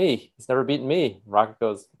take on me. He's never beaten me." Rocket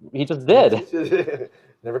goes, "He just did.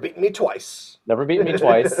 Never beaten me twice. Never beaten me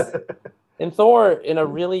twice." And Thor, in a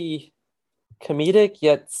really comedic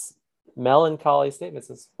yet melancholy statements.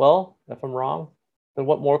 Is, well, if I'm wrong, then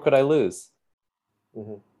what more could I lose?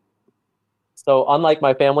 Hmm. So unlike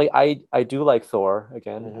my family, I do like Thor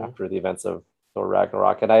again Hmm. after the events of Thor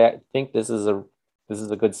Ragnarok, and I think this is a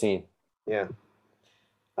good scene. Yeah.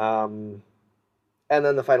 Um, and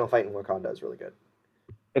then the final fight in Wakanda is really good.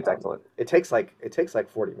 It's excellent. It takes like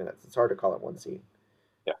 40 minutes. It's hard to call it one scene.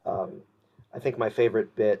 Yeah. Um, I think my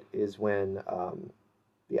favorite bit is when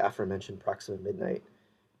the aforementioned Proxima Midnight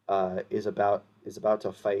is about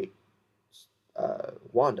to fight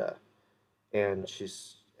Wanda, and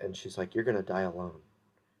she's like, "You're gonna die alone."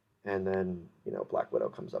 And then Black Widow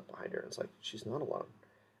comes up behind her and it's like, "She's not alone."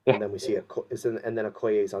 Yeah. And then we see and then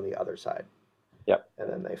Okoye's on the other side, Yep. and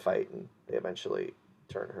then they fight and they eventually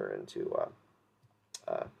turn her into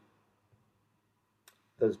uh,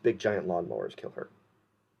 those big giant lawnmowers kill her.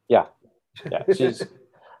 Yeah. Yeah.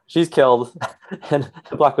 She's killed, and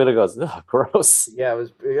Black Widow goes, "Ugh, gross." Yeah, it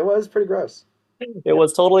was pretty gross. It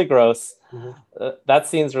was totally gross. Hmm. That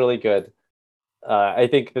scene's really good. I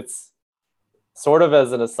think it's sort of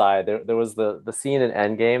as an aside. There was the scene in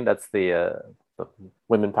Endgame. That's the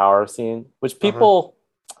women power scene, which Uh-huh. people,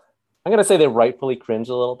 I'm gonna say they rightfully cringe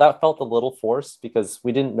a little. That felt a little forced because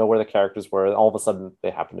we didn't know where the characters were. And all of a sudden, they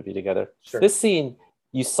happened to be together. Sure. This scene,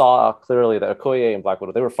 you saw clearly that Okoye and Black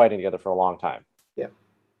Widow, they were fighting together for a long time. Yeah.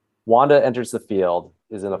 Wanda enters the field,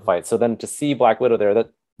 is in a Mhm. fight. So then to see Black Widow there, that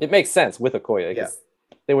it makes sense with Okoye Yeah. because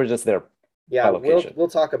they were just there Yeah, by we'll location. we'll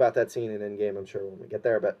talk about that scene in Endgame, I'm sure, when we get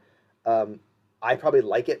there. But um, I probably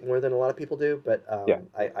like it more than a lot of people do. But Yeah,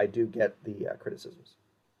 I do get the criticisms.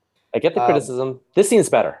 I get the Um, criticism. This scene's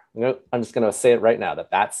better. I'm just gonna say it right now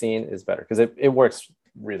that scene is better because it works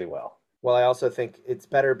really well. well, I also think it's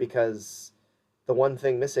better because the one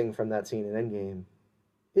thing missing from that scene in Endgame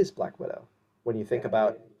is Black Widow. When you think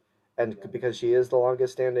about, and because she is the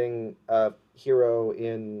longest standing hero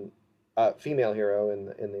female hero in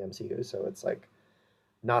the MCU, so it's like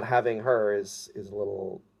not having her is a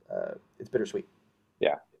little it's bittersweet.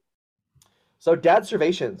 Yeah. So dad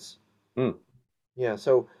servations. Mm. Yeah.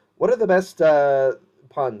 So what are the best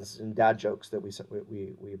puns and dad jokes that we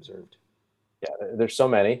observed? Yeah, there's so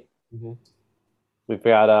many. Hmm. We've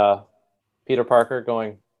got Peter Parker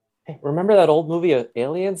going, "Hey, remember that old movie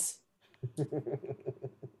Aliens?"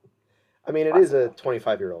 I mean, it is Classic. a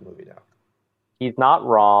 25-year-old movie now. He's not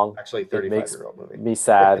wrong. Actually, It 35 makes year old movie. me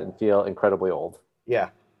sad and feel incredibly old. Yeah,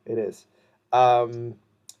 it is. Um,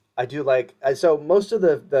 I do like so most of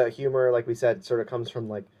the humor, like we said, sort of comes from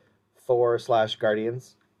like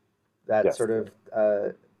Thor/Guardians, that Yes, sort of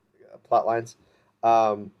plot lines.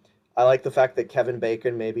 Um, I like the fact that Kevin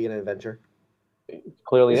Bacon may be an Avenger.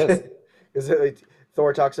 clearly is. Because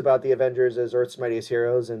Thor talks about the Avengers as Earth's mightiest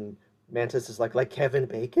heroes, and Mantis is like Kevin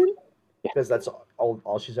Bacon, Yeah, because that's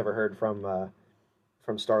all she's ever heard from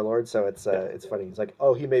Star Lord. So it's yeah, it's funny. He's like,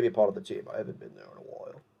 oh, he may be part of the team. I haven't been there in a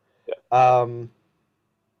yeah. while.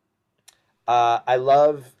 I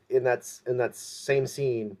love in that same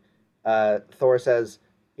scene, Thor says,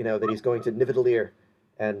 that he's going to Nidavellir,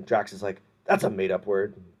 and Drax is like, that's a made up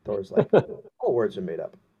word. And Thor's like, all words are made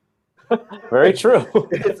up. Very It's true.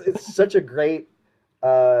 it's such a great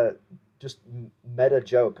uh, just meta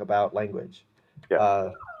joke about language Yeah,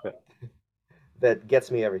 uh, yeah, that gets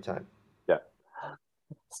me every time. yeah.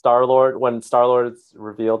 Star Lord, when Star Lord's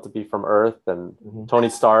revealed to be from Earth, and Hmm. Tony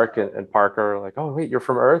Stark and Parker are like, "Oh, wait, you're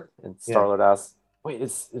from Earth?" And Yeah. Star Lord asks, "Wait,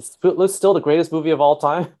 is Footloose still the greatest movie of all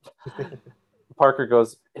time?" Parker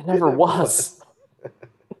goes, "It It never never was." was.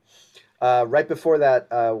 Right before that,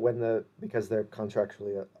 because they're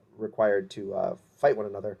contractually required to fight one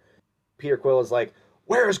another, Peter Quill is like,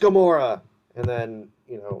 "Where's Gamora?" And then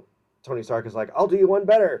Tony Stark is like, "I'll do you one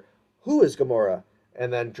better. Who is Gamora?"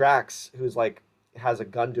 And then Drax, who's like has a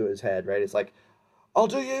gun to his head, right? It's like, "I'll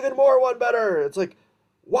do you even more one better." It's like,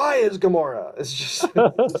 "Why is Gamora?" It's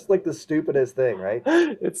just like the stupidest thing, right?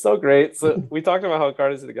 It's so great. So we talked about how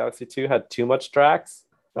Guardians of the Galaxy 2 had too much Drax.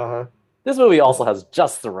 Uh huh. This movie also has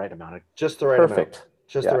just the right amount of Just the right amount. perfect.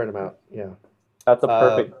 Just the Yeah, right amount. Yeah. that's a Uh,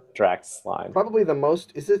 perfect Drax line. Probably the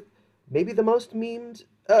most. Is it maybe the most memed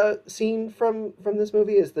scene from this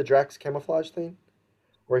movie is the Drax camouflage thing,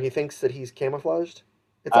 where he thinks that he's camouflaged.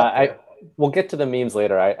 It's up I there. we'll get to the memes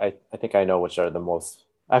later. I think I know which are the most.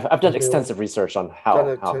 I've done There's a new one. extensive research on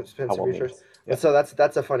Done how expensive well research, memes. but Yeah, so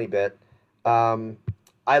that's a funny bit. Um,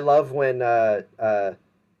 I love when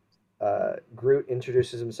Groot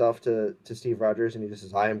introduces himself to Steve Rogers, and he just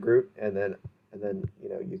says, "I am Groot," and then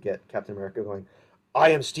you get Captain America going,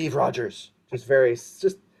 "I am Steve Rogers." Just very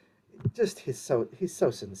just he's so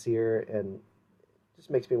sincere and just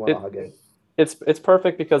makes me want to it hug him. it's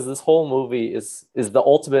perfect because this whole movie is the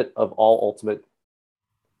ultimate of all ultimate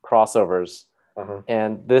crossovers, Uh-huh.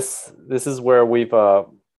 and this is where we've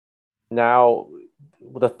now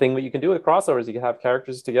the thing that you can do with crossovers, you can have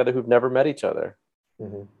characters together who've never met each other.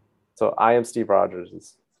 Hmm. So I am Steve Rogers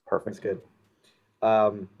is That's perfect. good.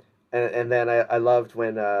 Um, and then I loved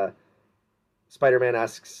when Spider-Man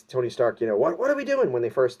asks Tony Stark, what are we doing when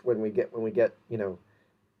we get,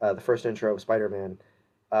 the first intro of Spider-Man,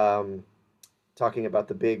 um, talking about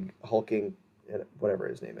the big hulking, whatever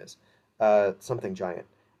his name is, something giant.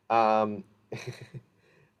 Um,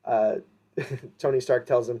 uh, Tony Stark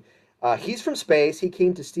tells him, he's from space. He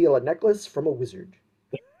came to steal a necklace from a wizard.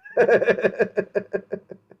 That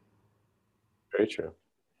Very true.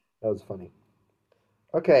 was funny.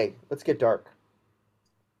 Okay, let's get dark.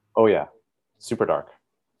 Oh yeah, super dark.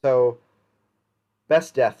 So,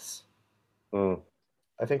 best deaths. Mm,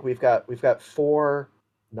 I think we've got four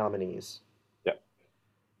nominees. yeah,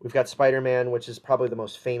 We've got Spider-Man, which is probably the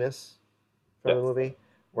most famous from the yes, movie,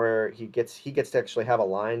 where he gets to actually have a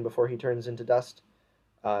line before he turns into dust.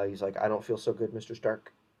 He's like, "I don't feel so good, Mr.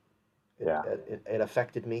 Stark. It yeah. it, it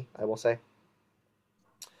affected me, I will say."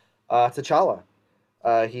 T'Challa.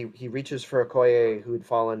 He reaches for Okoye, who had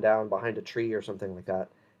fallen down behind a tree or something like that,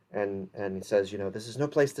 and he says, "This is no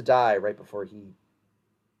place to die," right before he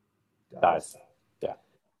dies. Dies. Yeah.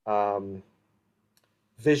 Um,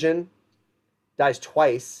 Vision dies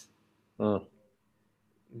twice. Mm.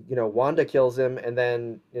 Wanda kills him, and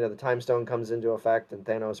then the Time Stone comes into effect, and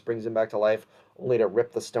Thanos brings him back to life, only to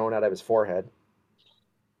rip the stone out of his forehead.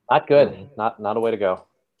 Not good. Um, Not a way to go.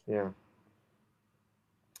 yeah,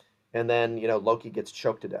 and then Loki gets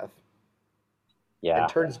choked to death and Yeah.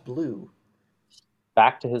 turns blue.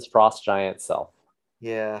 Back to his frost giant self.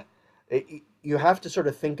 Yeah, you have to sort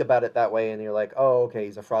of think about it that way, and you're like, oh, okay,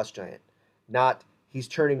 he's a frost giant, not he's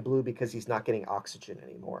turning blue because he's not getting oxygen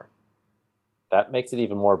anymore. That makes it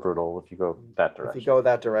even more brutal if you go that If you direction. go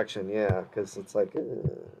that direction, yeah, because it's like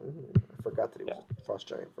I forgot that he was Yeah. a frost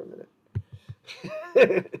giant for a minute.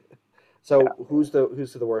 So Yeah. who's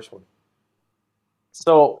the worst one?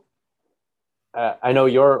 So I know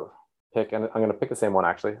your pick, and I'm going to pick the same one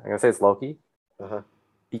actually. I'm going to say it's Loki Uh-huh.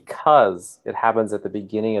 because it happens at the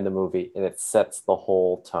beginning of the movie and it sets the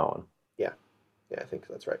whole tone. Yeah, yeah, I think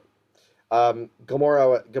that's right.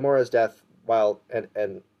 Gamora's death, while and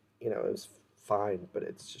it was fine, but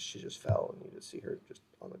it's just she just fell, and you just see her just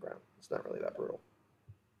on the ground. It's not really that brutal.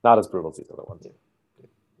 Not as brutal as these other ones. Yeah, yeah.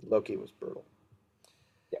 Loki was brutal.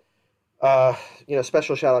 Yeah. Uh,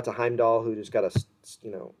 special shout out to Heimdall, who just got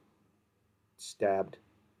stabbed.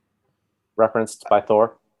 Referenced by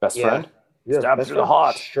Thor, best Yeah, friend, yeah, stabbed best through the friend.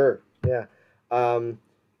 heart. Sure, yeah. Um,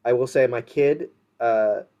 I will say my kid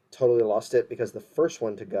totally lost it because the first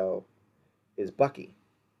one to go is Bucky,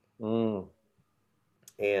 Mm,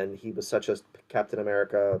 and he was such a Captain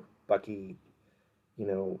America, Bucky,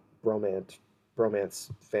 bromance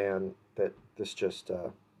fan that this just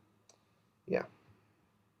yeah.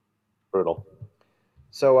 brutal.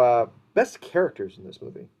 So best characters in this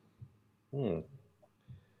movie. Mm,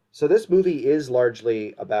 So this movie is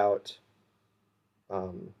largely about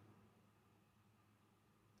um,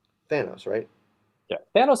 Thanos, right? yeah.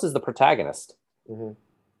 Thanos is the protagonist. Hmm.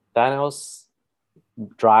 Thanos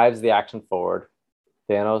drives the action forward.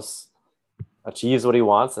 Thanos achieves what he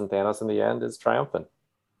wants, and Thanos in the end is triumphant.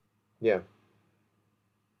 Yeah,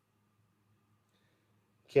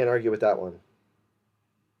 can't argue with that one.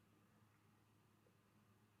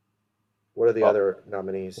 What are the Well, other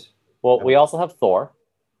nominees? well, we Um, also have Thor.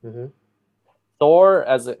 hmm. Thor,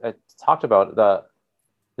 as I talked about, the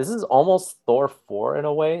this is almost Thor 4 in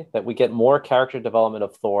a way that we get more character development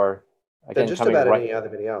of Thor Than again just coming about right.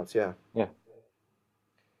 anybody else, yeah. Yeah,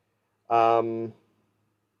 Um,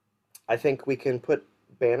 I think we can put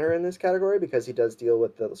Banner in this category because he does deal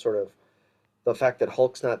with the sort of the fact that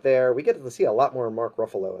Hulk's not there. We get to see a lot more Mark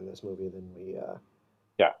Ruffalo in this movie than we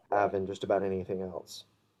yeah, have in just about anything else.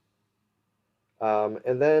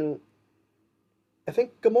 And then I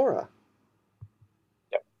think Gamora.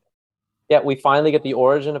 yeah, yeah. We finally get the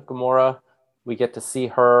origin of Gamora. We get to see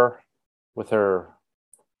her with her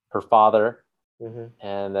father, Hmm.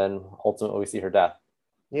 and then ultimately we see her death.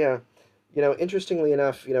 Yeah. Interestingly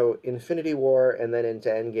enough, Infinity War and then into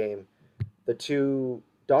Endgame, the two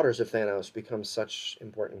daughters of Thanos become such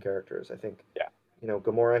important characters. I think, Yeah,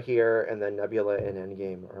 Gamora here and then Nebula in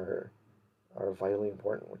Endgame are vitally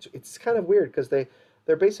important. Which it's kind of weird because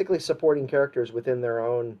they're basically supporting characters within their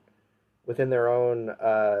own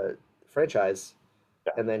franchise,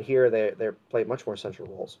 yeah, and then here they play much more central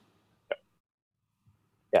roles.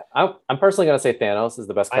 yeah. I'm personally gonna say Thanos is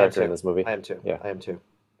the best I am character in too. this movie. I am too. Yeah, I am too.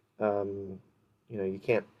 Um, You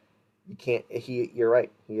can't. You're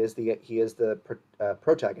right. He is the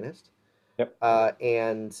protagonist, Yep.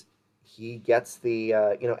 and he gets the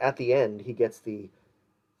at the end he gets the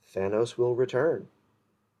Thanos will return.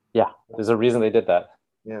 Yeah, there's a reason they did that.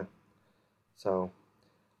 Yeah. So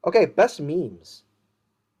okay, best memes.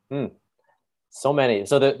 Hmm. So many.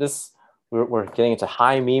 So this we're getting into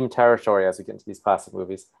high meme territory as we get into these classic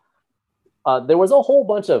movies. There was a whole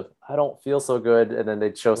bunch of "I don't feel so good," and then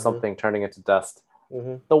they'd show Hmm. something turning into dust.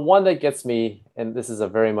 Hmm. The one that gets me, and this is a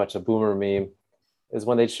very much a boomer meme, is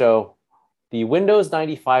when they show the Windows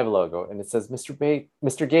 95 logo and it says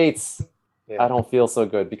Mr. Gates, I Yeah. don't feel so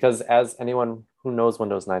good. Because as anyone who knows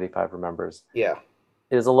Windows 95 remembers, Yeah.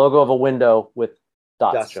 it is a logo of a window with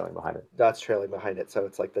dots Dust. trailing behind it. Dots trailing behind it, so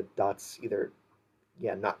it's like the dots either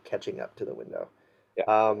not catching up to the window. Yeah,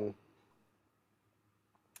 Um,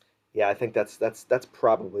 yeah, I think that's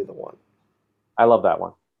probably the one. I love that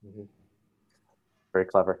one. Hmm. Very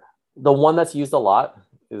clever. The one that's used a lot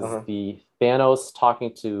is Uh-huh. the Thanos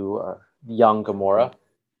talking to young Gamora.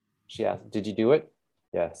 She asked, "Did you do it?"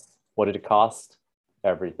 Yes. What did it cost?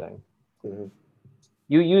 Everything. Hmm.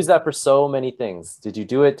 You use that for so many things. Did you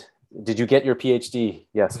do it? Did you get your PhD?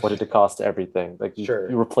 Yes. What did it cost? Everything. Like Sure.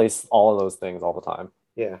 you replace all of those things all the time.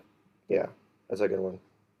 Yeah. Yeah. That's a good one.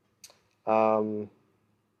 Um,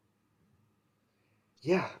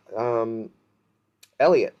 yeah.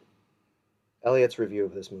 Elliot. Elliot's review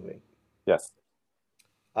of this movie. Yes.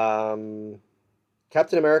 Um,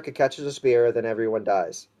 Captain America catches a spear, then everyone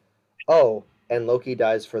dies. Oh, and Loki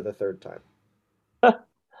dies for the third time.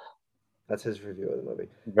 That's his review of the movie.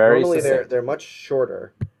 Very Normally succinct. they're much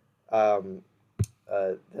shorter um,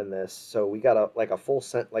 than this, so we got a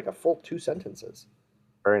full 2 sentences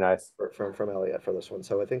Very nice. from Elliot for this one.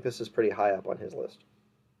 So I think this is pretty high up on his list.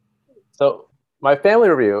 So my family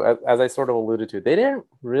review, as I sort of alluded to, they didn't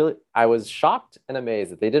really. I was shocked and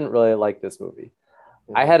amazed that they didn't really like this movie.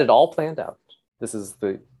 I Hmm. had it all planned out. This is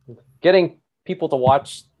the getting people to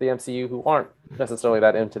watch the MCU who aren't necessarily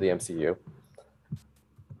that into the MCU.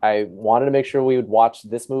 I wanted to make sure we would watch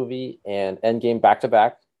this movie and Endgame back to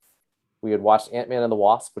back. We had watched Ant-Man and the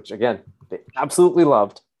Wasp, which again, they absolutely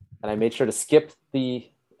loved. And I made sure to skip the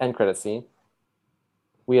end credit scene.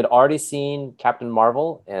 We had already seen Captain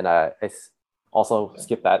Marvel, and I also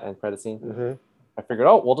skipped that end credit scene. Hmm. I figured,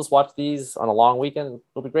 oh, we'll just watch these on a long weekend.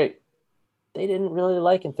 It'll be great. They didn't really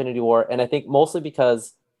like Infinity War. And I think mostly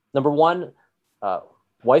because, number one, uh,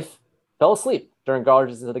 wife fell asleep during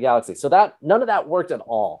Guardians of the Galaxy. So that none of that worked at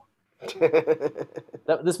all.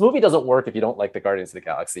 This movie doesn't work if you don't like the Guardians of the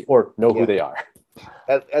Galaxy or know who Yeah. they are.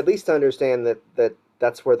 At least to understand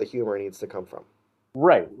that's where the humor needs to come from.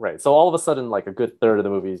 Right, right. So all of a sudden, like a good third of the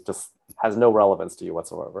movie just has no relevance to you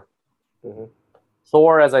whatsoever. Hmm.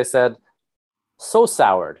 Thor, as I said, so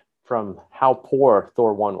soured from how poor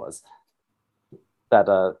Thor 1 was that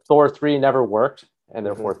Thor 3 never worked, and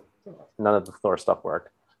Hmm. therefore none of the Thor stuff worked.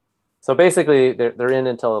 So basically, they're in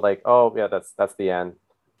until like, oh yeah, that's the end.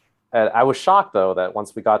 And I was shocked though that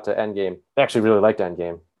once we got to Endgame, they actually really liked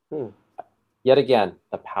Endgame. Hmm. Yet again,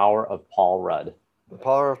 the power of Paul Rudd. The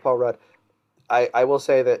power of Paul Rudd. I will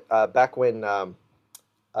say that back when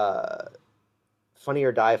uh, Funny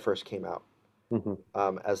or Die first came out,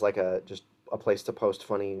 Mm-hmm. as like a just a place to post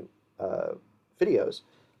funny uh, videos.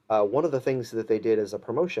 One of the things that they did as a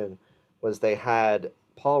promotion was they had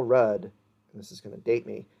Paul Rudd, and this is going to date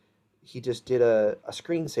me, he just did a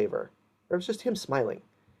screensaver. It was just him smiling,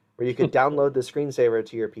 where you could download the screensaver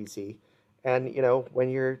to your PC, and when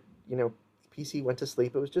your PC went to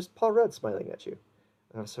sleep, it was just Paul Rudd smiling at you,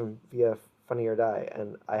 so via Funny or Die,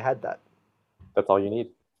 and I had that. That's all you need.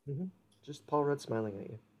 Hmm. Just Paul Rudd smiling at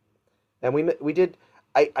you. And we did.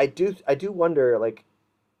 I do wonder, like,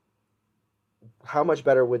 how much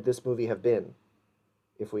better would this movie have been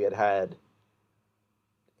if we had had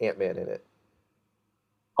Ant-Man in it?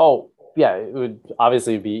 Oh yeah, it would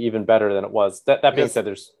obviously be even better than it was. That being Because said,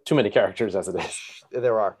 there's too many characters as it is.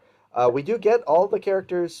 there are. We do get all the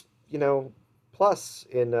characters, plus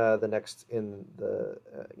in the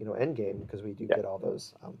end game, because we do Yeah, get all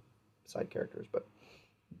those side characters. But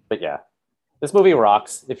but yeah, this movie yeah,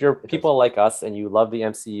 rocks. If you're it does. people like us and you love the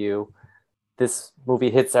MCU, this movie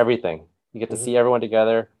hits everything. You get to Hmm. see everyone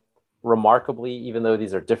together. Remarkably, even though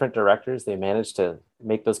these are different directors, they managed to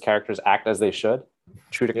make those characters act as they should,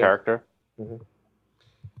 true to Yeah. character. Hmm.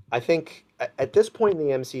 I think at this point in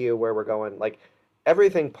the MCU where we're going, like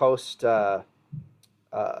everything post uh,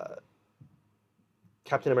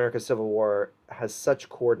 Captain America: Civil War has such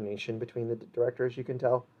coordination between the directors. You can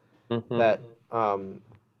tell Mm-hmm. that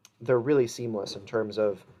they're really seamless in terms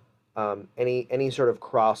of any sort of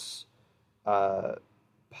cross uh,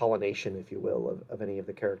 pollination, if you will, of any of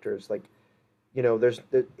the characters. Like, you know,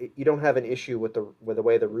 you don't have an issue with the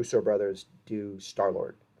way the Russo brothers do Star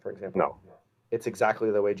Lord, for example. No. It's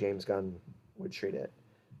exactly the way James Gunn would treat it.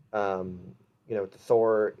 Um, you know,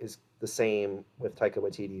 Thor is the same with Taika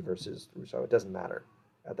Waititi versus Russo. It doesn't matter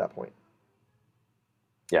at that point.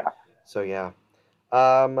 Yeah. So yeah,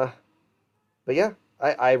 um, but yeah,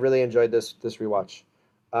 I really enjoyed this rewatch.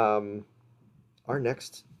 Um, our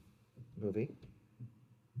next movie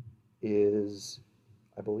is,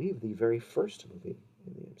 I believe, the very first movie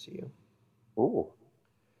in the MCU. Ooh.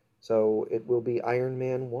 So it will be Iron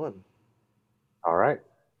Man 1. All right.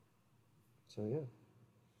 So yeah.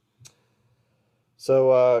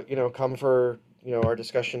 So you know, come for, you know, our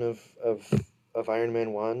discussion of Iron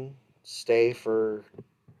Man 1. Stay for,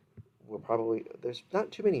 we'll probably, there's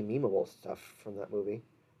not too many memeable stuff from that movie.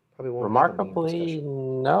 Probably won't have a meme Remarkably, discussion.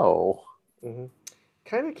 no. Hmm.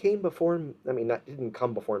 Kind of came before, I mean, not didn't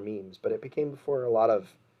come before memes, but it became before a lot of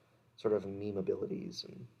sort of meme abilities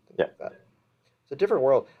and things Yeah, like that. It's a different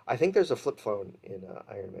world. I think there's a flip phone in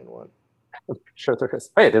Iron Man 1. sure there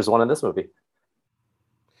is. Hey, there's one in this movie.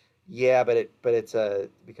 Yeah, but it's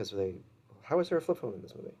because they, how is there a flip phone in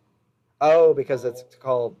this movie? Oh, because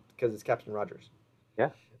because it's Captain Rogers. Yeah.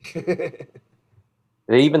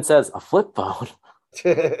 It even says a flip phone.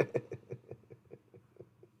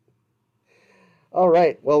 All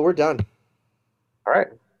right. Well, we're done. All right.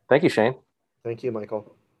 Thank you, Shane. Thank you,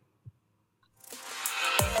 Michael.